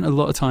spent a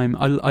lot of time,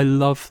 I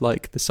love,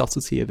 like, the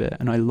subtlety of it,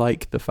 and I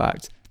like the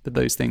fact that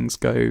those things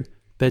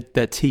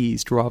they're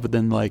teased rather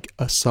than like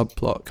a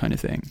subplot kind of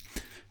thing.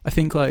 I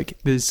think, like,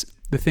 there's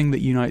the thing that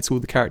unites all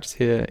the characters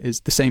here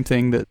is the same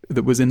thing that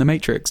was in The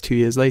Matrix 2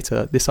 years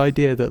later. This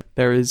idea that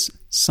there is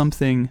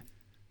something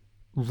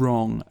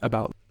wrong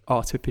about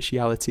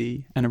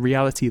artificiality and a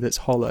reality that's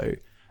hollow.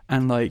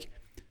 And, like,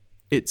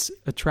 it's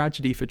a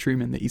tragedy for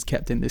Truman that he's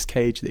kept in this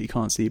cage that he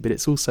can't see, but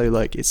it's also,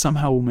 like, it's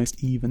somehow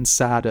almost even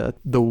sadder.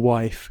 The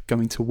wife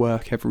going to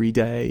work every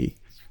day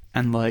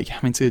and, like,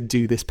 having to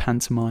do this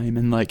pantomime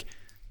and, like,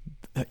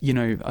 I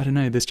don't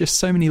know, there's just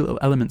so many little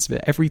elements of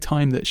it. Every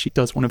time that she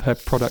does one of her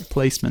product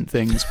placement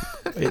things,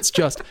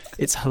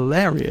 it's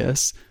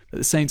hilarious. At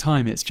the same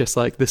time, it's just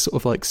like this sort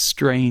of like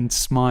strained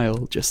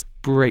smile just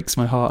breaks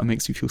my heart and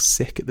makes me feel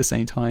sick at the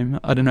same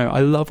time. I don't know. I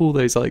love all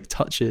those like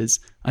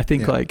touches. I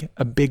think like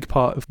a big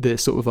part of the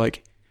sort of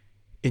like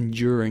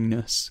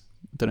enduringness,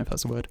 I don't know if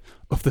that's a word,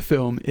 of the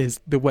film is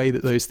the way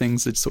that those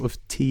things are sort of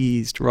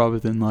teased rather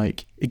than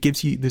like, it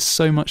gives you, there's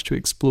so much to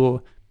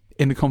explore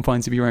in the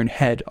confines of your own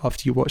head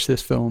after you watch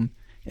this film,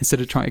 instead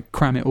of trying to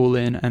cram it all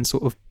in and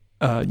sort of,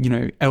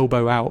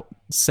 elbow out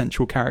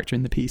central character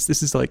in the piece.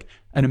 This is like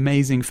an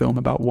amazing film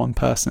about one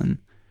person.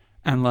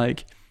 And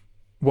like,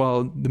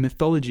 while the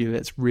mythology of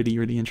it's really,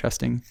 really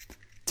interesting,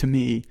 to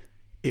me,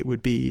 it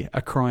would be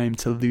a crime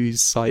to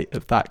lose sight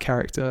of that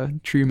character.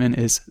 Truman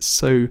is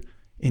so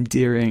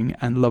endearing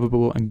and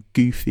lovable and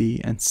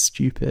goofy and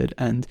stupid,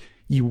 and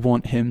you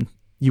want him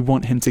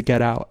to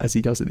get out as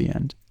he does at the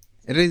end.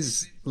 It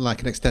is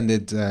like an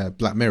extended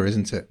Black Mirror,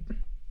 isn't it?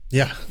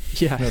 Yeah,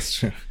 yeah, that's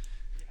true.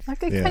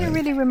 Like, it kind of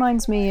really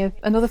reminds me of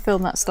another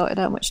film that started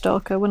out much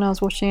darker when I was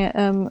watching it,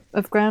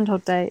 of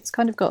Groundhog Day. It's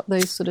kind of got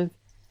those sort of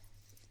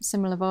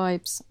similar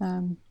vibes,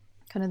 kind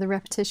of the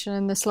repetition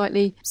and the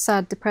slightly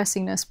sad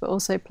depressingness, but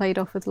also played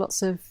off with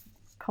lots of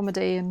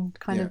comedy and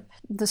kind of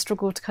the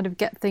struggle to kind of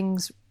get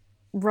things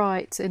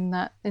right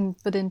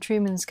but in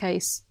Truman's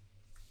case,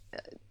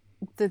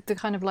 the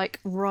kind of like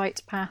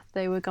right path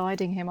they were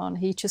guiding him on,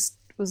 he just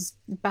was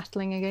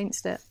battling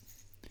against it.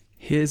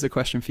 Here's a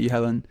question for you,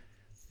 Helen.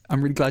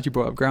 I'm really glad you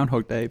brought up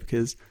Groundhog Day,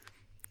 because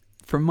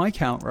from my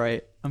count,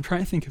 right, I'm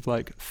trying to think of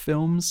like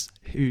films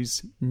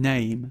whose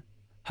name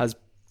has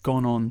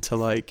gone on to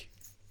like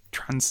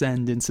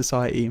transcend in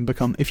society and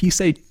become, if you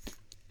say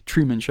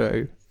Truman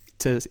Show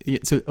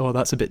oh,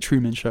 that's a bit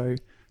Truman Show,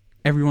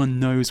 everyone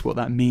knows what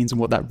that means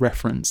and what that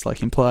reference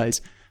like implies.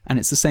 And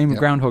it's the same with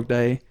Groundhog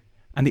Day.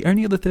 And the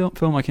only other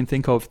film I can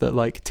think of that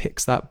like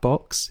ticks that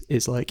box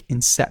is like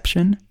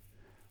Inception.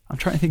 I'm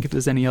trying to think if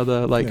there's any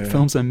other like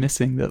films I'm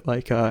missing that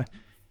like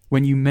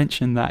when you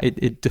mention that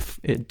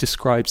it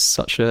describes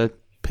such a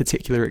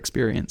particular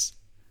experience.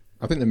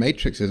 I think The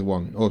Matrix is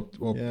one, or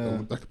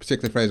like a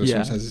particular phrase where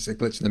someone says it's a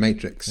glitch in the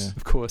Matrix. Yeah.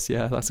 Of course,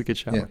 yeah, that's a good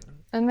shout. Yeah.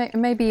 And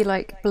maybe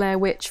like Blair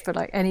Witch for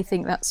like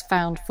anything that's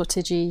found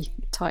footagey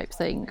type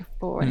thing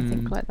or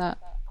anything like that,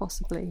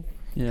 possibly.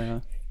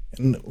 Yeah.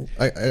 And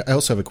I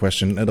also have a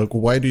question. Like,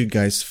 why do you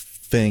guys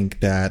think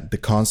that the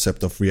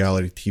concept of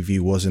reality TV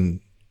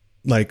wasn't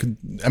like?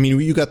 I mean,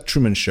 you got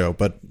Truman Show,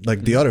 but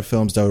like the other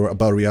films that were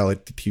about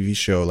reality TV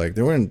show, like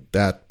they weren't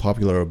that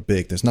popular or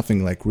big. There's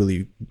nothing like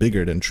really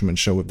bigger than Truman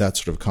Show with that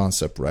sort of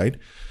concept, right?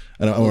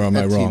 Or am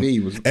I wrong?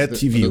 Ed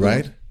TV,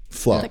 right?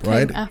 Flop, that came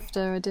right?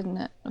 After, didn't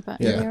it? About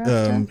a Yeah, year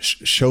after.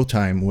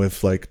 Showtime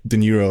with like De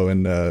Niro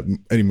and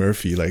Eddie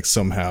Murphy, like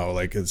somehow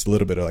like it's a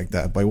little bit like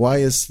that. But why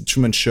is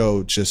Truman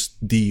Show just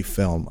the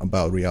film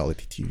about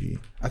reality TV?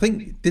 I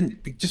think it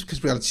didn't just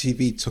because reality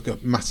TV took a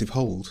massive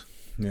hold.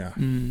 Yeah,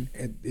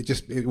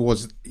 It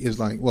was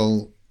like,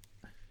 well,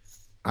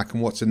 I can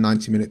watch a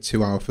 90-minute,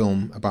 2-hour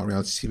film about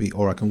reality TV,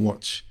 or I can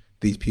watch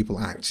these people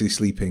actually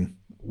sleeping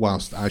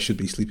whilst I should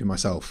be sleeping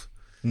myself,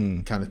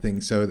 kind of thing.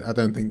 So I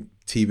don't think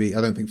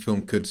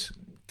film could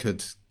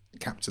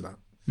capture that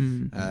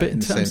But in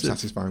the same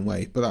satisfying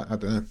way. But I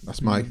don't know.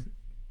 That's my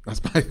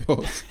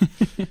thoughts.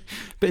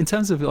 But in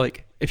terms of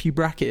like, if you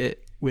bracket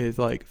it with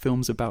like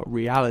films about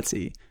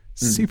reality,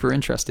 super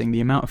interesting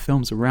the amount of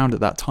films around at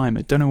that time.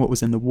 I don't know what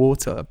was in the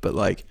water, but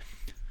like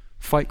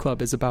Fight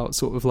Club is about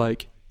sort of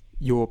like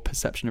your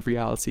perception of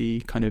reality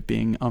kind of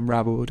being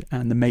unraveled,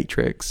 and The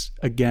Matrix,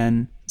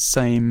 again,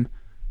 same.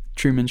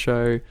 Truman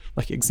Show,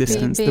 like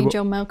Existence, being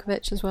John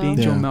Malkovich as well.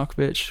 John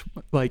Malkovich,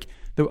 like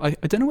I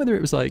don't know whether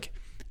it was like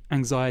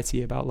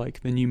anxiety about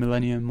like the new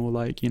millennium, or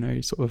like, you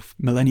know, sort of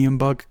millennium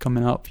bug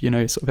coming up, you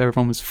know, sort of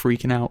everyone was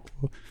freaking out,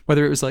 or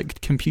whether it was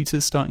like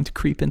computers starting to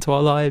creep into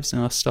our lives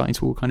and us starting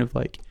to all kind of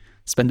like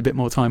spend a bit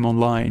more time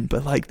online.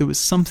 But like there was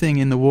something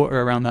in the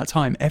water around that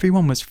time.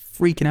 Everyone was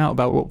freaking out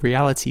about what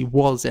reality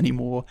was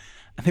anymore,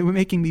 and they were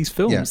making these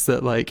films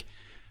that like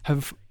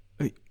have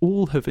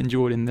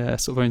endured in their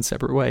sort of own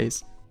separate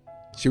ways.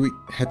 Should we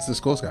head to the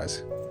scores,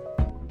 guys?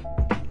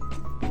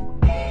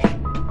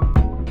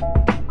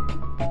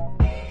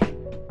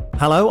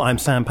 Hello, I'm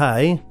Sam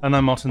Pay. And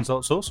I'm Martin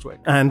Zoltz-Orstwick.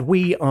 And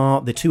we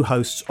are the two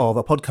hosts of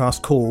a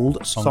podcast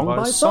called Song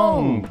by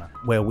Song,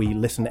 where we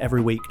listen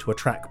every week to a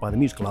track by the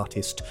musical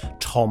artist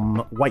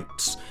Tom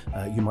Waits.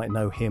 You might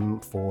know him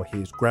for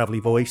his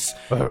gravelly voice.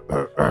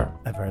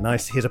 Very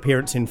nice. His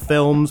appearance in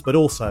films, but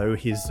also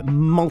his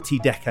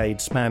multi-decade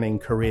spanning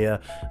career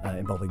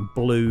involving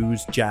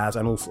blues, jazz,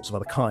 and all sorts of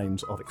other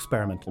kinds of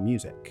experimental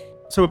music.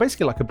 So we're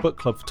basically like a book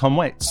club for Tom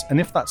Waits. And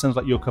if that sounds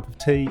like your cup of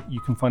tea, you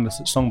can find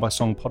us at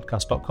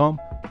songbysongpodcast.com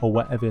or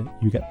wherever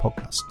you get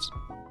podcasts.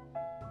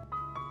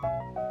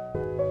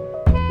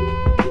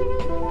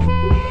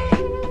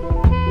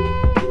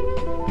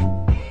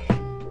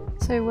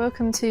 So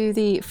welcome to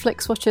the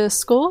FlixWatcher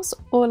scores.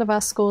 All of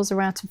our scores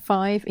are out of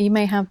 5. You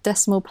may have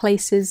decimal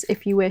places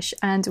if you wish,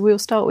 and we'll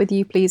start with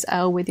you, please,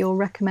 Al, with your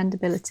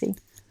recommendability.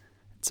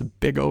 It's a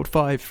big old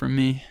 5 from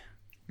me.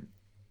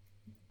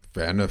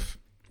 Fair enough.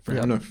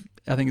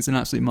 I think it's an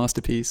absolute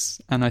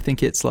masterpiece, and I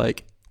think it's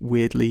like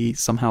weirdly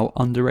somehow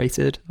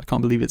underrated. I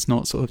can't believe it's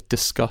not sort of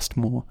discussed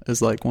more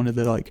as like one of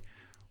the like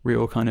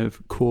real kind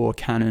of core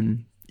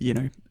canon, you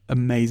know,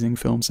 amazing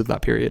films of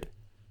that period.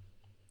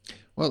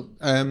 Well,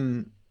 I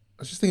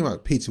was just thinking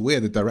about Peter Weir,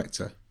 the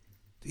director.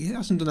 He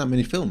hasn't done that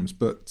many films,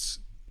 but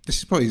this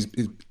is probably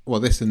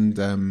this and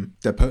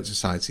Dead Poets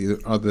Society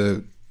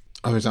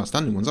are his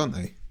outstanding ones, aren't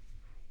they?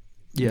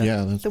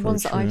 Yeah, that's The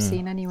ones that true, I've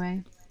seen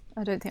anyway.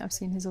 I don't think I've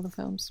seen his other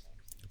films.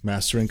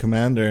 Master and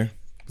Commander.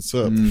 What's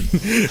up? I'm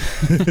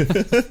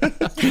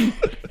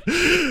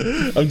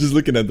just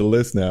looking at the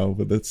list now,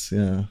 but that's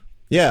yeah.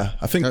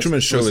 I think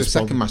Truman Show is the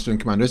second Master and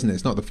Commander, isn't it?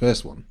 It's not the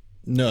first one.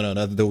 No,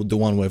 that's the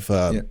one with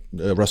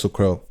Russell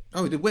Crowe.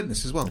 Oh, he did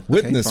Witness as well.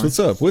 Witness, okay, what's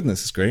up?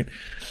 Witness is great.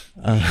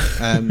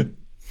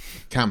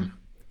 Cam.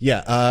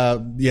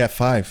 Yeah,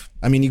 5.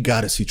 I mean, you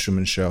got to see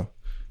Truman Show.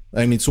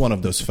 I mean, it's one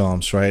of those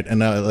films, right? And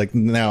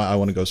now I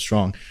want to go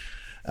strong.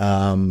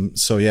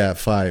 So yeah,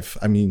 5.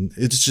 I mean,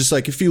 it's just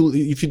like if you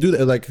do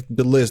like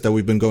the list that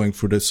we've been going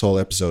through this whole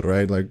episode,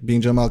 right? Like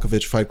being John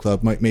Malkovich, Fight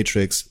Club,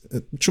 Matrix,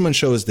 Truman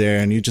Show is there,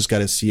 and you just got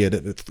to see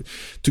it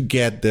to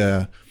get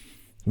the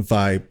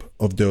vibe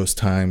of those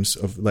times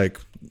of like.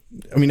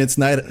 I mean, it's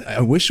not.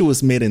 I wish it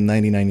was made in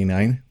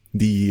 1999,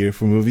 the year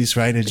for movies,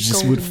 right? It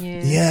just would,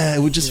 year. yeah, it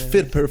would just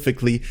fit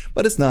perfectly,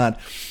 but it's not.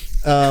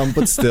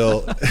 but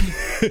still,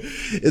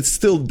 it's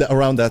still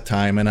around that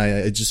time, and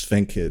I just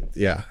think a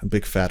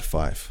big fat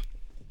 5.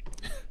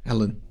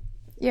 Helen?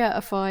 Yeah,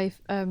 a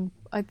 5. I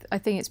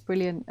think it's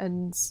brilliant,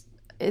 and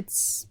it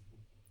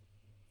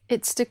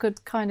still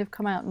could kind of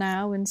come out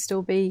now and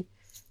still be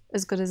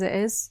as good as it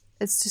is.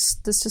 There's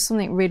just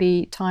something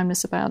really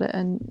timeless about it,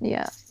 and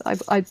yeah,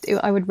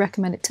 I would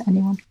recommend it to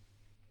anyone.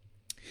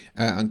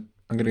 I'm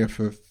going to go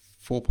for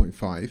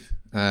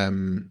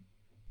 4.5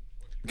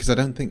 because I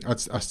don't think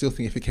I still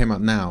think if it came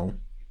out now,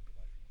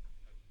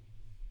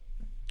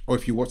 or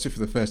if you watch it for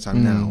the first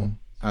time now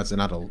as an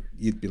adult,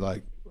 you'd be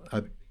like,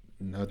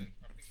 no,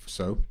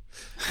 so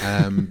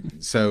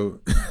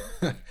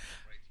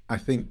I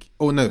think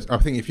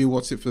if you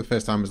watch it for the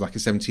first time as like a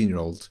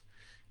 17-year-old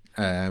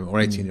or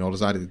 18-year-old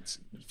as I did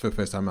for the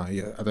first time out,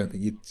 I don't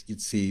think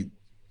you'd see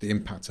the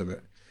impact of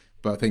it.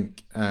 But I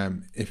think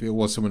if it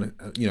was someone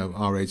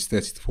our age,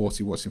 30 to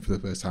 40, watching for the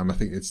first time, I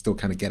think it'd still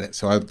kind of get it.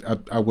 So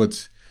I would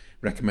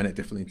recommend it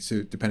differently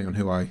too, depending on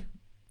who I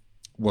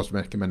was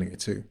recommending it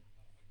to.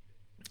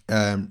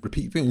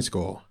 Repeat viewing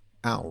score,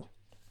 Al.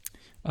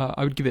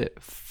 I would give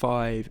it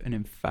 5, an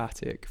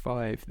emphatic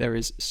 5. There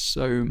is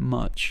so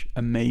much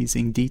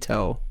amazing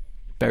detail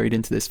buried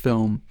into this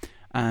film.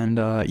 And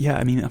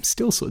I'm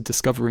still sort of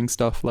discovering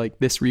stuff. Like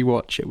this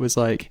rewatch, it was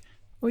like,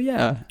 oh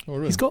yeah,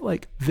 really? He's got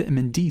like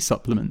vitamin D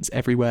supplements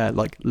everywhere,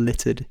 like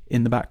littered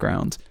in the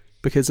background.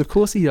 Because of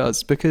course he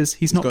does, because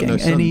he's not getting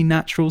any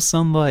natural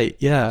sunlight.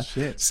 Yeah.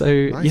 Shit.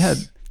 So nice. Yeah,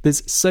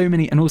 there's so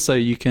many, and also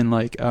you can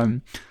like,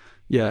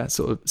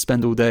 sort of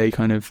spend all day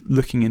kind of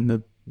looking in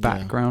the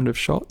background of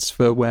shots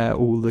for where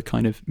all the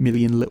kind of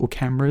million little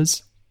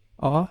cameras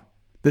are.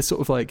 This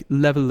sort of like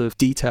level of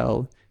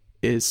detail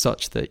is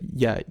such that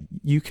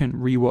you can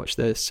rewatch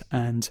this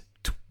and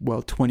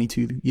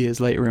 22 years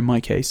later in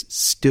my case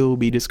still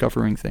be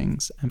discovering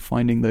things and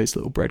finding those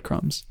little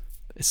breadcrumbs.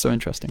 It's so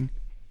interesting.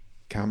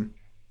 Cam?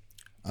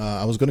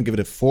 I was going to give it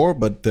a 4,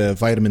 but the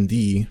vitamin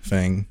D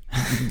thing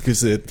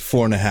gives it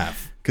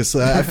 4.5. Because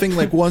I think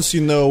like once you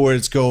know where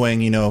it's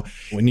going,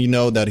 when you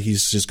know that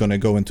he's just going to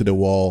go into the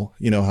wall,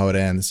 you know how it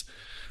ends.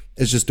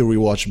 It's just the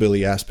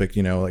rewatchability aspect,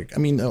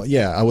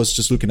 I was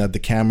just looking at the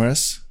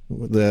cameras,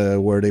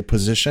 where they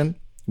position.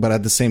 But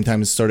at the same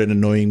time, it started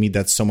annoying me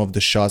that some of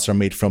the shots are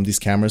made from these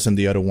cameras and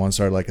the other ones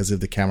are like as if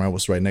the camera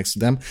was right next to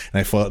them. And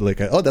I thought like,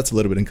 that's a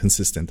little bit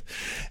inconsistent.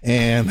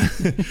 And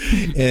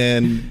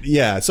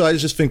so I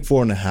just think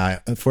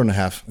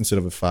 4.5 instead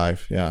of a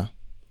 5. Yeah.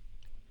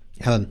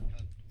 Helen?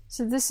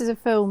 So this is a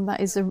film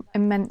that is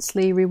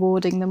immensely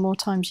rewarding the more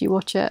times you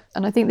watch it.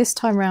 And I think this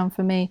time around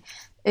for me,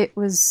 it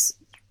was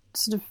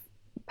sort of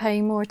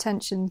paying more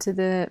attention to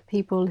the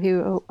people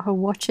who are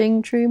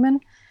watching Truman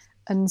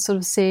and sort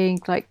of seeing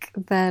like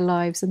their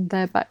lives and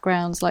their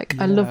backgrounds. Like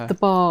I love the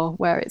bar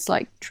where it's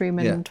like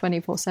Truman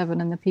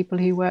 24/7 and the people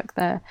who work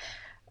there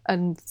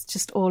and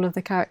just all of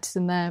the characters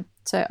in there.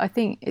 So I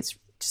think it's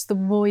just the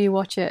more you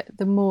watch it,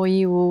 the more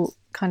you will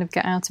kind of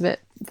get out of it,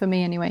 for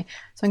me anyway.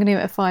 So I'm going to give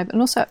it a 5. And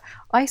also,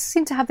 I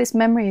seem to have this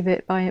memory of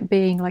it by it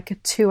being like a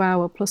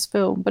 2-hour plus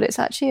film, but it's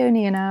actually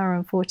only 1 hour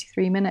and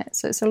 43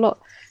 minutes. So it's a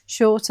lot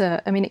shorter.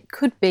 I mean, it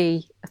could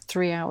be a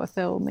 3-hour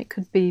film. It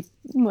could be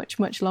much,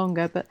 much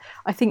longer, but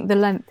I think the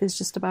length is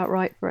just about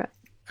right for it.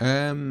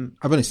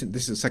 I've only seen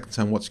this is the second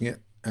time watching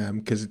it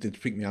because it did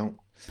freak me out.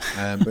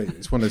 But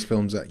it's one of those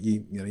films that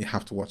you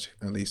have to watch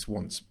at least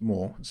once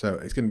more. So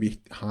it's going to be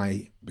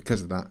high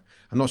because of that.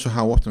 I'm not sure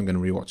how often I'm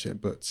going to rewatch it,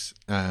 but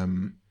I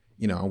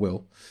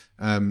will.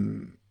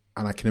 And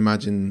I can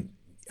imagine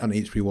on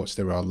each rewatch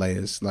there are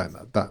layers like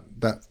that.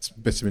 That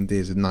vitamin D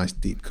is a nice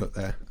deep cut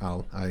there,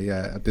 Al. I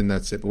didn't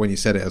notice it, but when you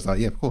said it, I was like,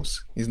 yeah, of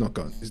course. He hasn't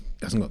got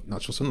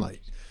natural sunlight.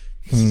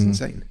 This is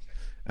insane.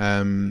 So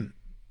I'm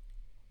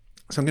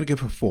going to go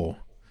for 4.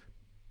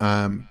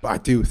 But I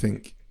do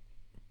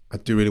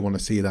really want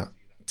to see that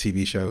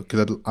TV show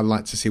because I'd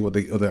like to see what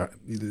the other,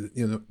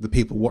 the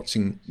people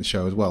watching the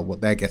show as well, what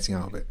they're getting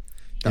out of it.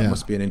 That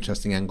must be an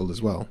interesting angle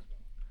as well.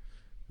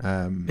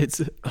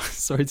 It's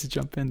sorry to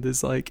jump in.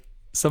 There's like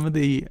some of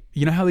the,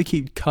 how they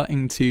keep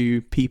cutting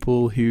to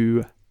people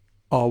who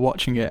are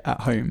watching it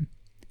at home.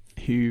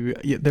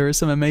 There are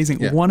some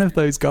amazing. Yeah. One of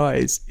those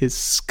guys is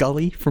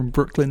Scully from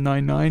Brooklyn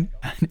Nine-Nine,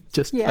 and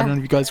I don't know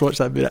if you guys watched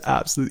that, but it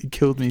absolutely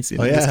killed me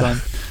seeing it this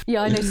time.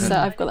 Yeah, I noticed that.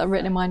 I've got that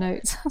written in my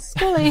notes.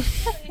 Scully.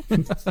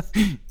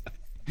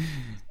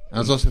 I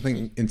was also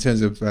thinking in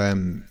terms of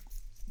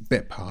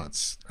bit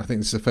parts. I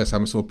think this is the first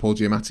time I saw Paul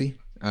Giamatti.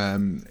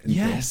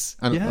 Yes.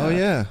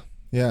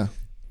 Yeah.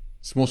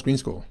 Small screen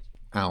score.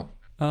 Al.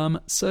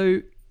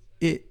 So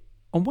it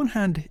on one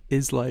hand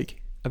is like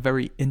a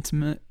very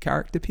intimate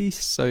character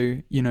piece, so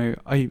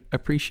I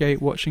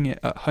appreciate watching it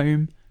at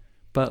home,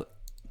 but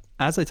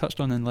as I touched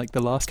on in like the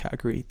last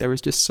category, there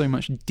is just so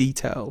much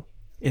detail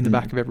in the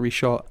back of every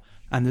shot,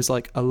 and there's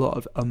like a lot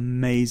of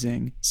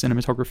amazing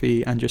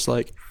cinematography and just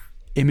like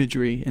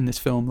imagery in this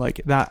film.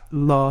 Like that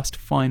last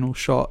final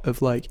shot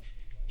of like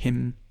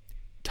him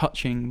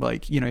touching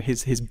like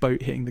his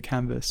boat hitting the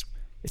canvas,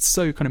 it's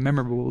so kind of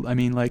memorable. I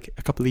mean, like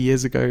a couple of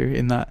years ago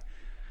in that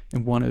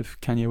in one of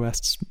Kanye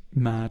West's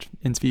mad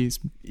interviews,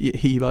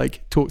 he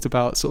like talked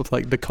about sort of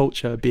like the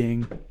culture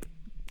being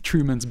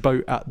Truman's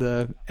boat at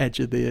the edge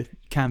of the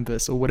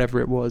canvas or whatever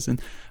it was.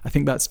 And I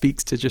think that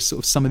speaks to just sort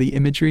of some of the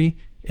imagery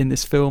in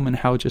this film and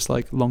how just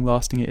like long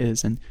lasting it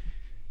is. And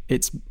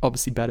it's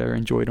obviously better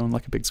enjoyed on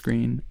like a big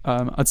screen.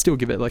 I'd still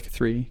give it like a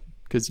 3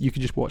 because you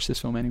could just watch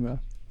this film anywhere.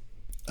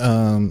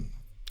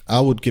 I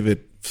would give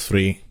it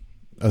 3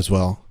 as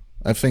well.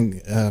 I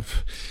think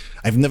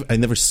I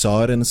never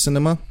saw it in a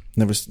cinema.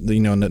 Never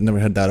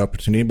had that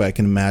opportunity, but I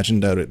can imagine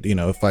that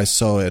if I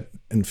saw it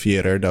in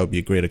theater, that would be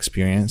a great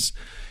experience.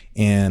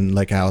 And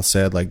like Al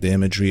said, like the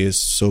imagery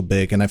is so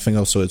big, and I think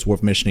also it's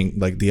worth mentioning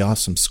like the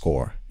awesome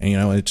score, and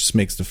it just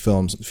makes the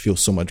films feel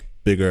so much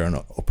bigger and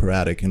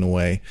operatic in a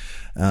way.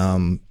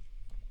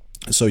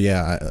 So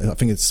yeah, I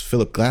think it's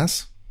Philip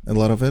Glass, a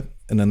lot of it,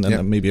 and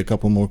then maybe a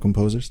couple more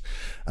composers.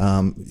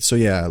 So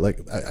yeah, like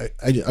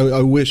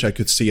I wish I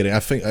could see it. I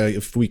think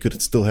if we could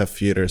still have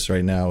theaters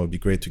right now, it would be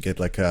great to get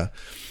like a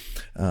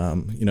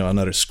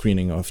another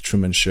screening of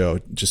Truman Show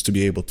just to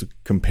be able to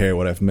compare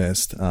what I've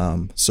missed.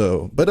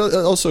 But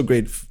also a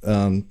great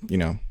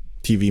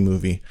TV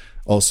movie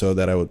also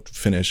that I would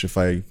finish if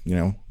I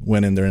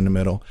went in there in the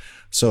middle.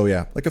 So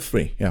yeah, like a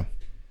 3. Yeah.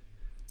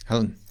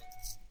 Helen.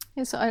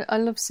 Yes, I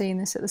love seeing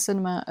this at the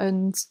cinema,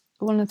 and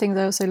one of the things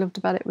I also loved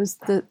about it was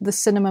the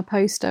cinema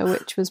poster,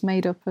 which was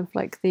made up of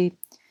like the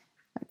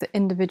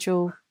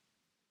individual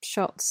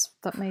shots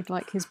that made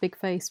like his big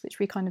face, which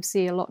we kind of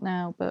see a lot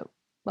now, but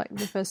like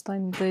the first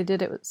time they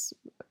did it was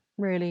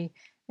really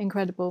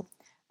incredible.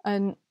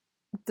 And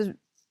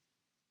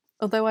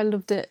although I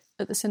loved it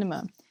at the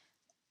cinema,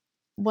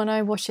 when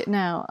I watch it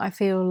now, I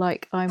feel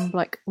like I'm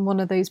like one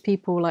of those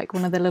people, like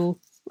one of the little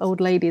old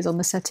ladies on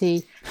the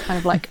settee, kind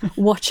of like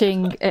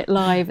watching it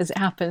live as it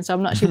happens. So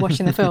I'm not actually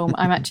watching the film,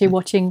 I'm actually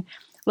watching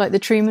like the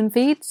Truman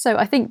feed. So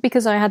I think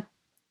because I had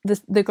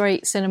the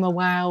great cinema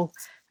wow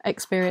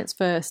experience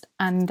first,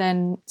 and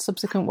then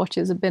subsequent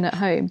watches have been at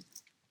home,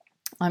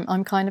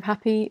 I'm kind of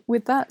happy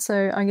with that, so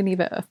I'm going to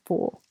give it a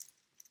 4.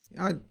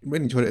 I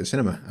really enjoyed it at the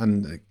cinema,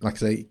 and like I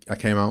say, I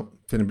came out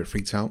feeling a bit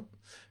freaked out.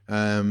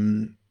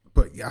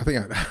 But yeah, I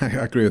think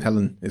I agree with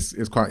Helen.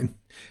 It's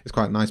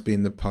quite nice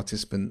being the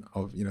participant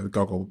of the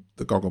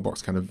goggle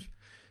box kind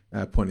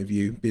of point of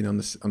view, being on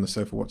the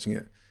sofa watching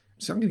it.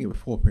 So I'm going to give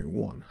it a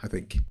 4.1. I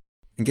think.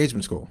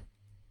 Engagement score,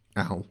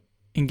 Al.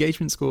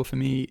 Engagement score for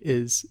me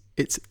is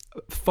it's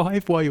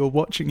 5 while you're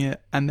watching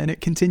it, and then it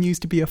continues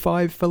to be a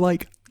 5 for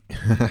like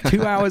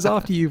 2 hours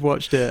after you've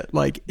watched it.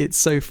 Like, it's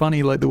so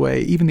funny, like the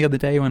way even the other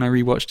day when I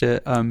rewatched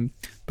it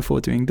before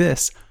doing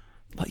this,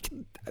 like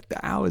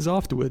the hours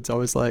afterwards I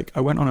was like,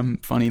 I went on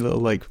a funny little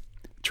like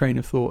train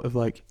of thought of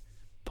like,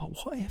 but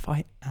what if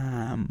I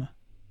am?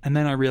 And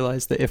then I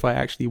realized that if I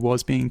actually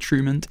was being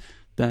Truman'd,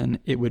 then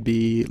it would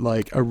be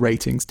like a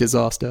ratings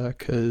disaster,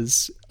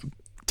 because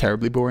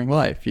terribly boring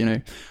life,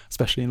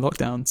 especially in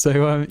lockdown.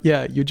 So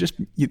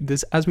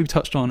there's, as we've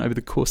touched on over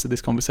the course of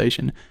this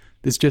conversation,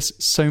 there's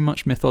just so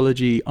much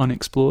mythology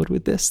unexplored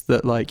with this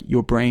that like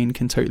your brain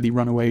can totally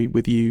run away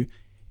with you.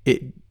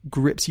 It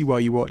grips you while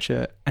you watch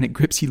it, and it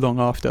grips you long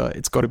after.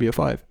 It's got to be a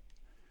 5.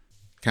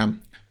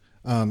 Cam?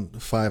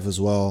 5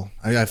 as well.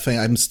 I think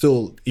I'm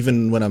still,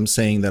 even when I'm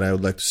saying that I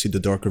would like to see the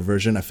darker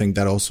version, I think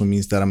that also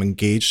means that I'm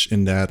engaged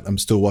in that I'm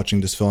still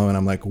watching this film and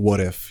I'm like, what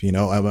if,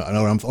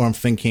 I'm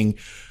thinking,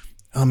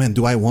 oh man,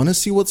 do I want to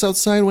see what's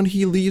outside when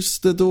he leaves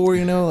the door,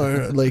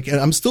 or like,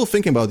 I'm still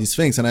thinking about these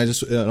things. And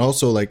and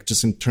also like,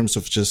 just in terms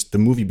of just the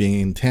movie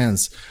being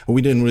intense,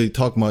 we didn't really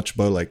talk much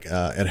about like,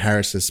 Ed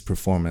Harris's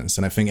performance.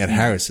 And I think Ed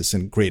Harris is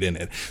great in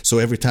it. So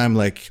every time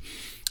like,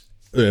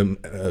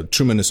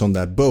 Truman is on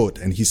that boat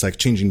and he's like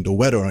changing the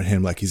weather on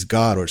him, like he's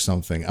God or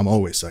something, I'm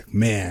always like,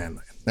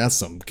 man, that's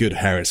some good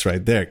Harris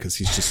right there. Cause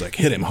he's just like,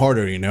 hit him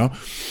harder,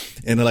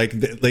 and like,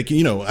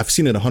 I've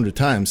seen it 100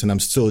 times and I'm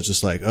still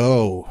just like,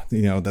 oh,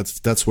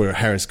 that's where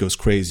Harris goes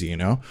crazy,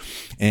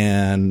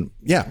 and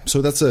yeah,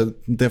 so that's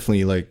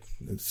definitely like,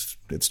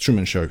 it's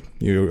Truman Show.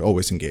 You're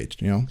always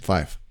engaged,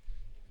 5.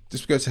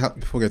 Just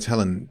before we go to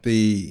Helen,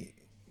 the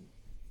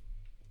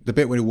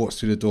bit where he walks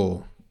through the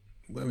door,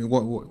 I mean,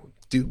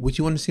 would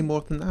you want to see more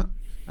than that?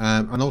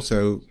 And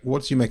also,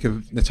 what do you make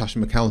of Natasha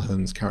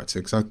McElhoney's character?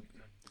 Because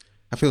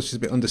I feel she's a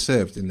bit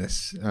underserved in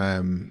this,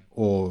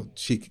 or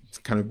she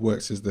kind of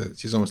works as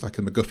she's almost like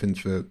a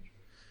MacGuffin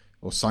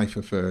or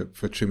cipher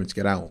for Truman to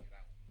get out.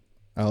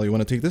 Al, you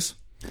want to take this?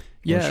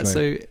 Yeah,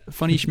 so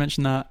funny you should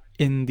mention that.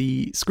 In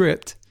the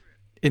script,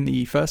 in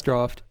the first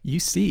draft, you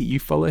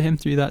follow him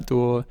through that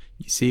door,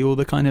 you see all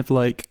the kind of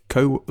like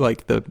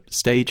the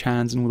stage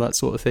hands and all that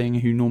sort of thing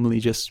who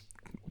normally just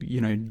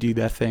do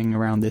their thing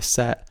around this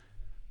set,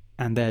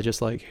 and they're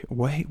just like,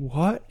 wait,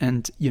 what?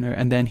 And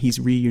and then he's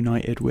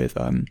reunited with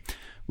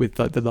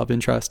like the love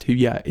interest who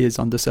is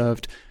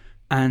underserved.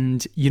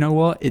 And you know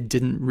what, it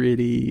didn't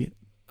really,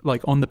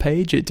 like, on the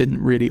page it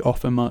didn't really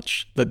offer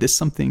much. Like, there's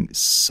something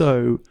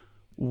so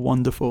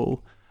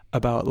wonderful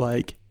about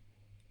like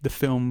the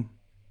film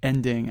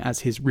ending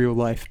as his real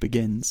life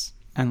begins,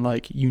 and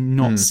like you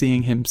not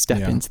seeing him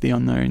step into the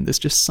unknown. There's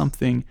just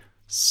something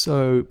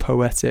so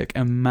poetic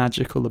and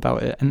magical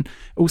about it. And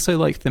also,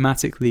 like,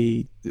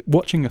 thematically,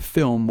 watching a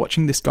film,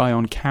 watching this guy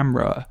on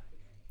camera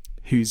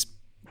who's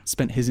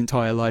spent his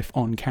entire life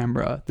on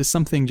camera, there's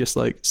something just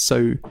like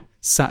so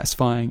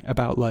satisfying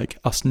about like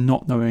us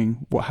not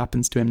knowing what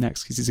happens to him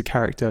next, because he's a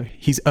character.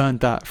 He's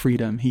earned that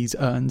freedom. He's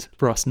earned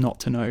for us not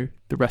to know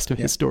the rest of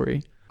his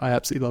story. I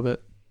absolutely love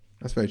it.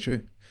 That's very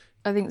true.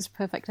 I think it's a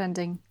perfect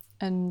ending,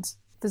 and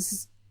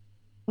there's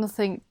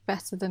nothing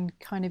better than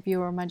kind of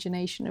your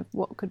imagination of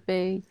what could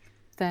be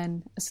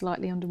than a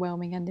slightly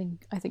underwhelming ending,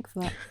 I think,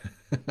 for that.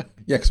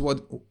 Yeah, because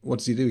what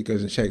does he do? He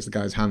goes and shakes the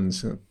guy's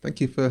hands.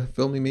 Thank you for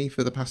filming me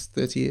for the past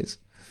 30 years.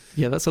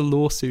 Yeah, that's a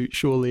lawsuit,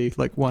 surely,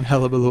 like one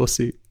hell of a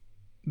lawsuit.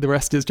 The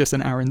rest is just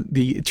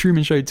the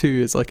Truman Show 2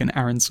 is like an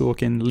Aaron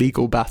Sorkin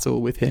legal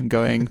battle with him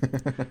going,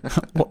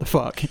 what the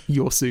fuck,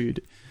 you're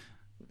sued.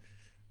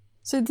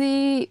 So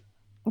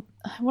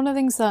one of the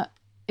things that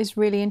is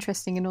really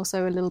interesting and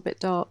also a little bit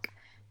dark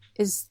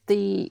is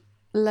the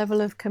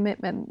level of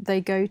commitment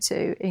they go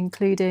to,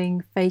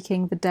 including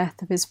faking the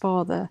death of his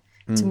father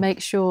to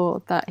make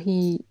sure that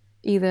he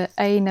either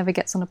A, never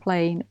gets on a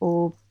plane,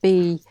 or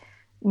B,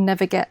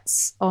 never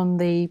gets on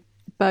the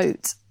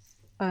boat.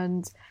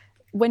 And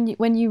when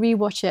you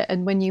rewatch it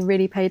and when you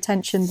really pay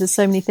attention, there's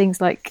so many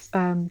things like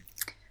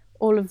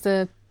all of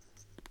the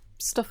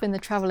stuff in the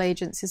travel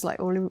agents is like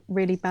all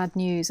really bad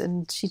news,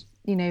 and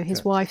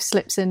his wife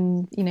slips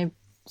in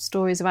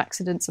stories of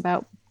accidents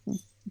about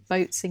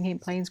boats sinking,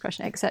 planes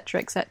crashing, etc.,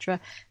 etc.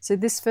 So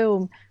this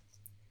film,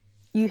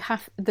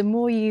 the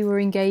more you are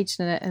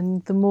engaged in it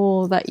and the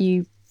more that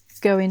you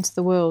go into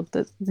the world,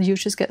 that you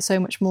just get so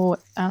much more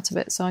out of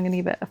it. So I'm going to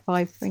give it a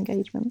 5 for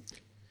engagement.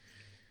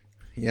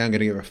 Yeah, I'm going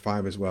to give it a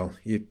 5 as well.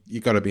 You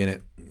got to be in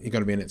it. You got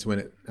to be in it to win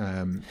it.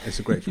 It's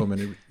a great film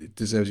and it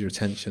deserves your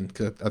attention,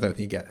 because I don't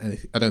think you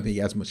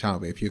get as much out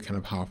of it if you're kind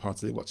of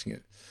half-heartedly watching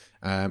it.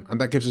 And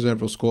that gives us an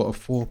overall score of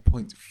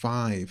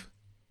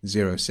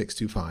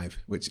 4.50625,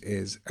 which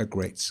is a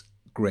great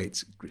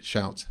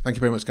shout. Thank you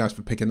very much, guys,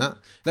 for picking that.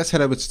 Let's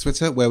head over to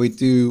Twitter, where we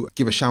do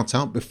give a shout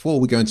out before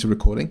we go into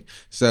recording.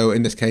 So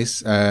in this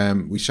case,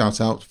 we shout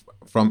out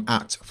from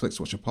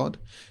 @FlixWatcherPod.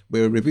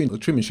 We're reviewing The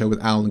Truman Show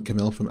with Al and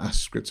Camille from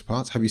Ask Script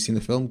Apart. Have you seen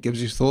the film? Give us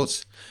your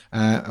thoughts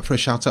for a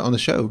shout out on the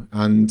show.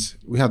 And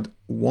we had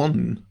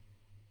one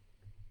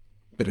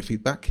bit of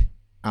feedback.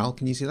 Al,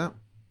 can you see that?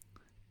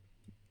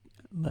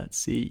 Let's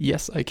see.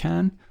 Yes, I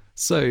can.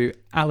 So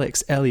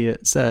Alex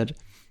Elliott said,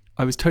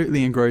 I was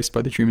totally engrossed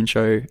by The Truman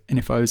Show, and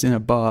if I was in a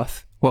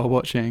bath while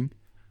watching,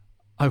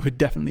 I would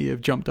definitely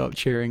have jumped up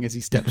cheering as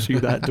he stepped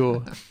through that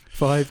door.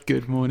 5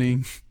 good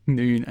morning,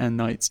 noon, and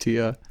nights to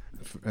you.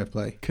 Fair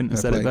play. Couldn't have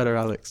said it better,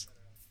 Alex.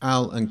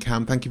 Al and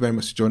Cam, thank you very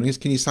much for joining us.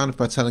 Can you sign off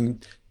by telling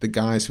the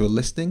guys who are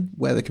listening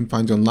where they can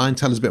find you online?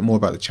 Tell us a bit more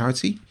about the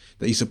charity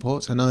that you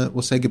support, and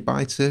we'll say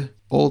goodbye to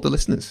all the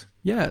listeners.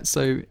 Yeah,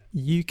 so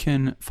you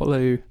can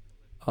follow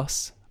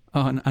us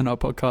and our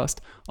podcast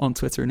on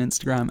Twitter and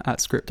Instagram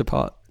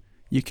 @ScriptApart.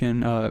 You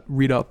can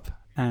read up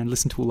and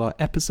listen to all our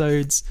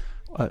episodes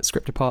at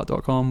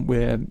scriptapart.com,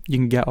 where you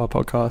can get our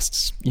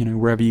podcasts,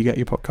 wherever you get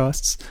your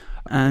podcasts.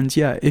 And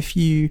yeah, if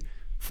you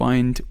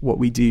find what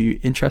we do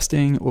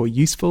interesting or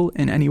useful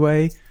in any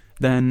way,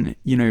 then,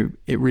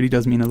 it really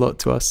does mean a lot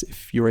to us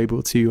if you're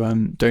able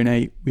to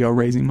donate. We are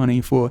raising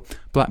money for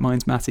Black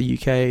Minds Matter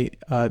UK,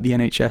 the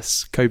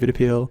NHS COVID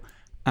appeal,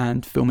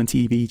 and film and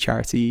TV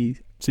charity.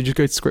 So just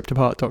go to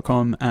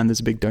scriptapart.com and there's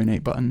a big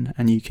donate button,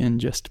 and you can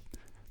just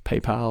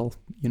PayPal,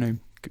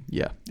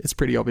 yeah, it's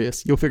pretty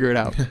obvious. You'll figure it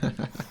out.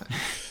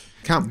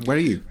 Cam, where are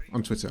you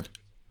on Twitter?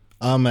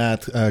 I'm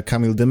at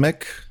Kamil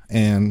Dimek,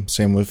 and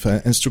same with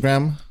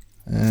Instagram.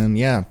 And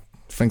yeah,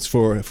 thanks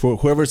for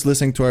whoever's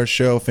listening to our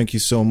show. Thank you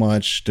so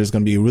much. There's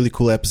going to be really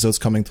cool episodes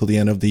coming till the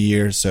end of the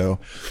year. So,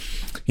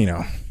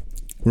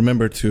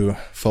 remember to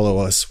follow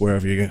us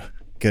wherever you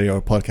get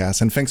your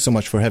podcast. And thanks so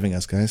much for having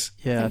us, guys.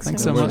 Yeah,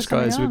 thanks so much,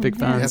 guys. We're big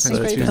fans. Yeah, thanks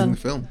for choosing the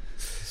film.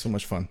 So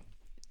much fun.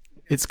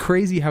 It's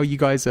crazy how you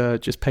guys are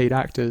just paid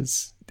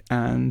actors,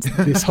 and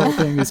this whole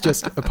thing is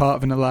just a part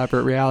of an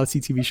elaborate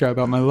reality TV show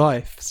about my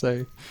life.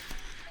 So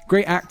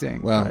great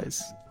acting,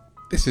 guys.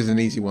 This is an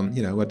easy one.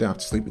 I don't have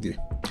to sleep with you.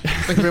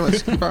 Thank you very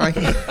much. Bye.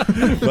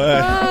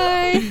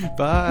 Bye.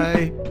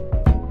 Bye.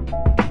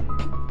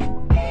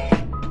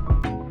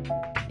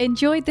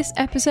 Enjoyed this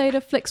episode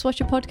of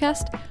FlixWatcher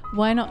Podcast?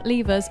 Why not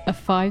leave us a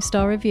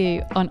 5-star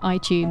review on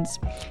iTunes?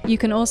 You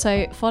can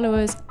also follow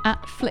us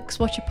at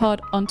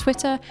FlixWatcherPod on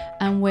Twitter,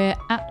 and we're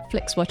at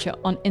FlixWatcher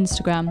on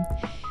Instagram.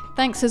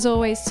 Thanks as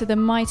always to the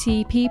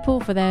mighty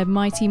people for their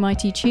mighty,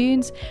 mighty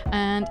tunes,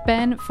 and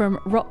Ben from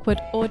Rockwood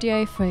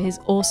Audio for his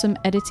awesome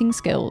editing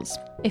skills.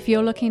 If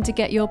you're looking to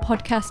get your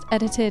podcast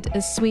edited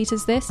as sweet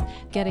as this,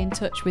 get in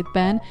touch with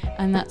Ben,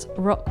 and that's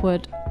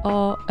Rockwood,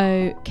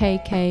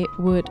 ROKK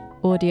Wood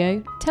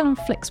Audio. Tell them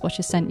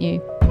FlixWatcher sent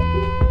you.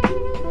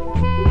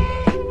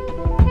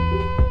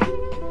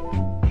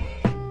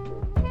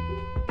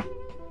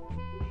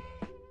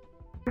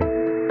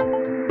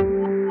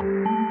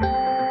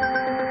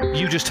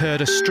 You just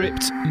heard a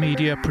Stripped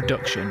Media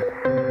production.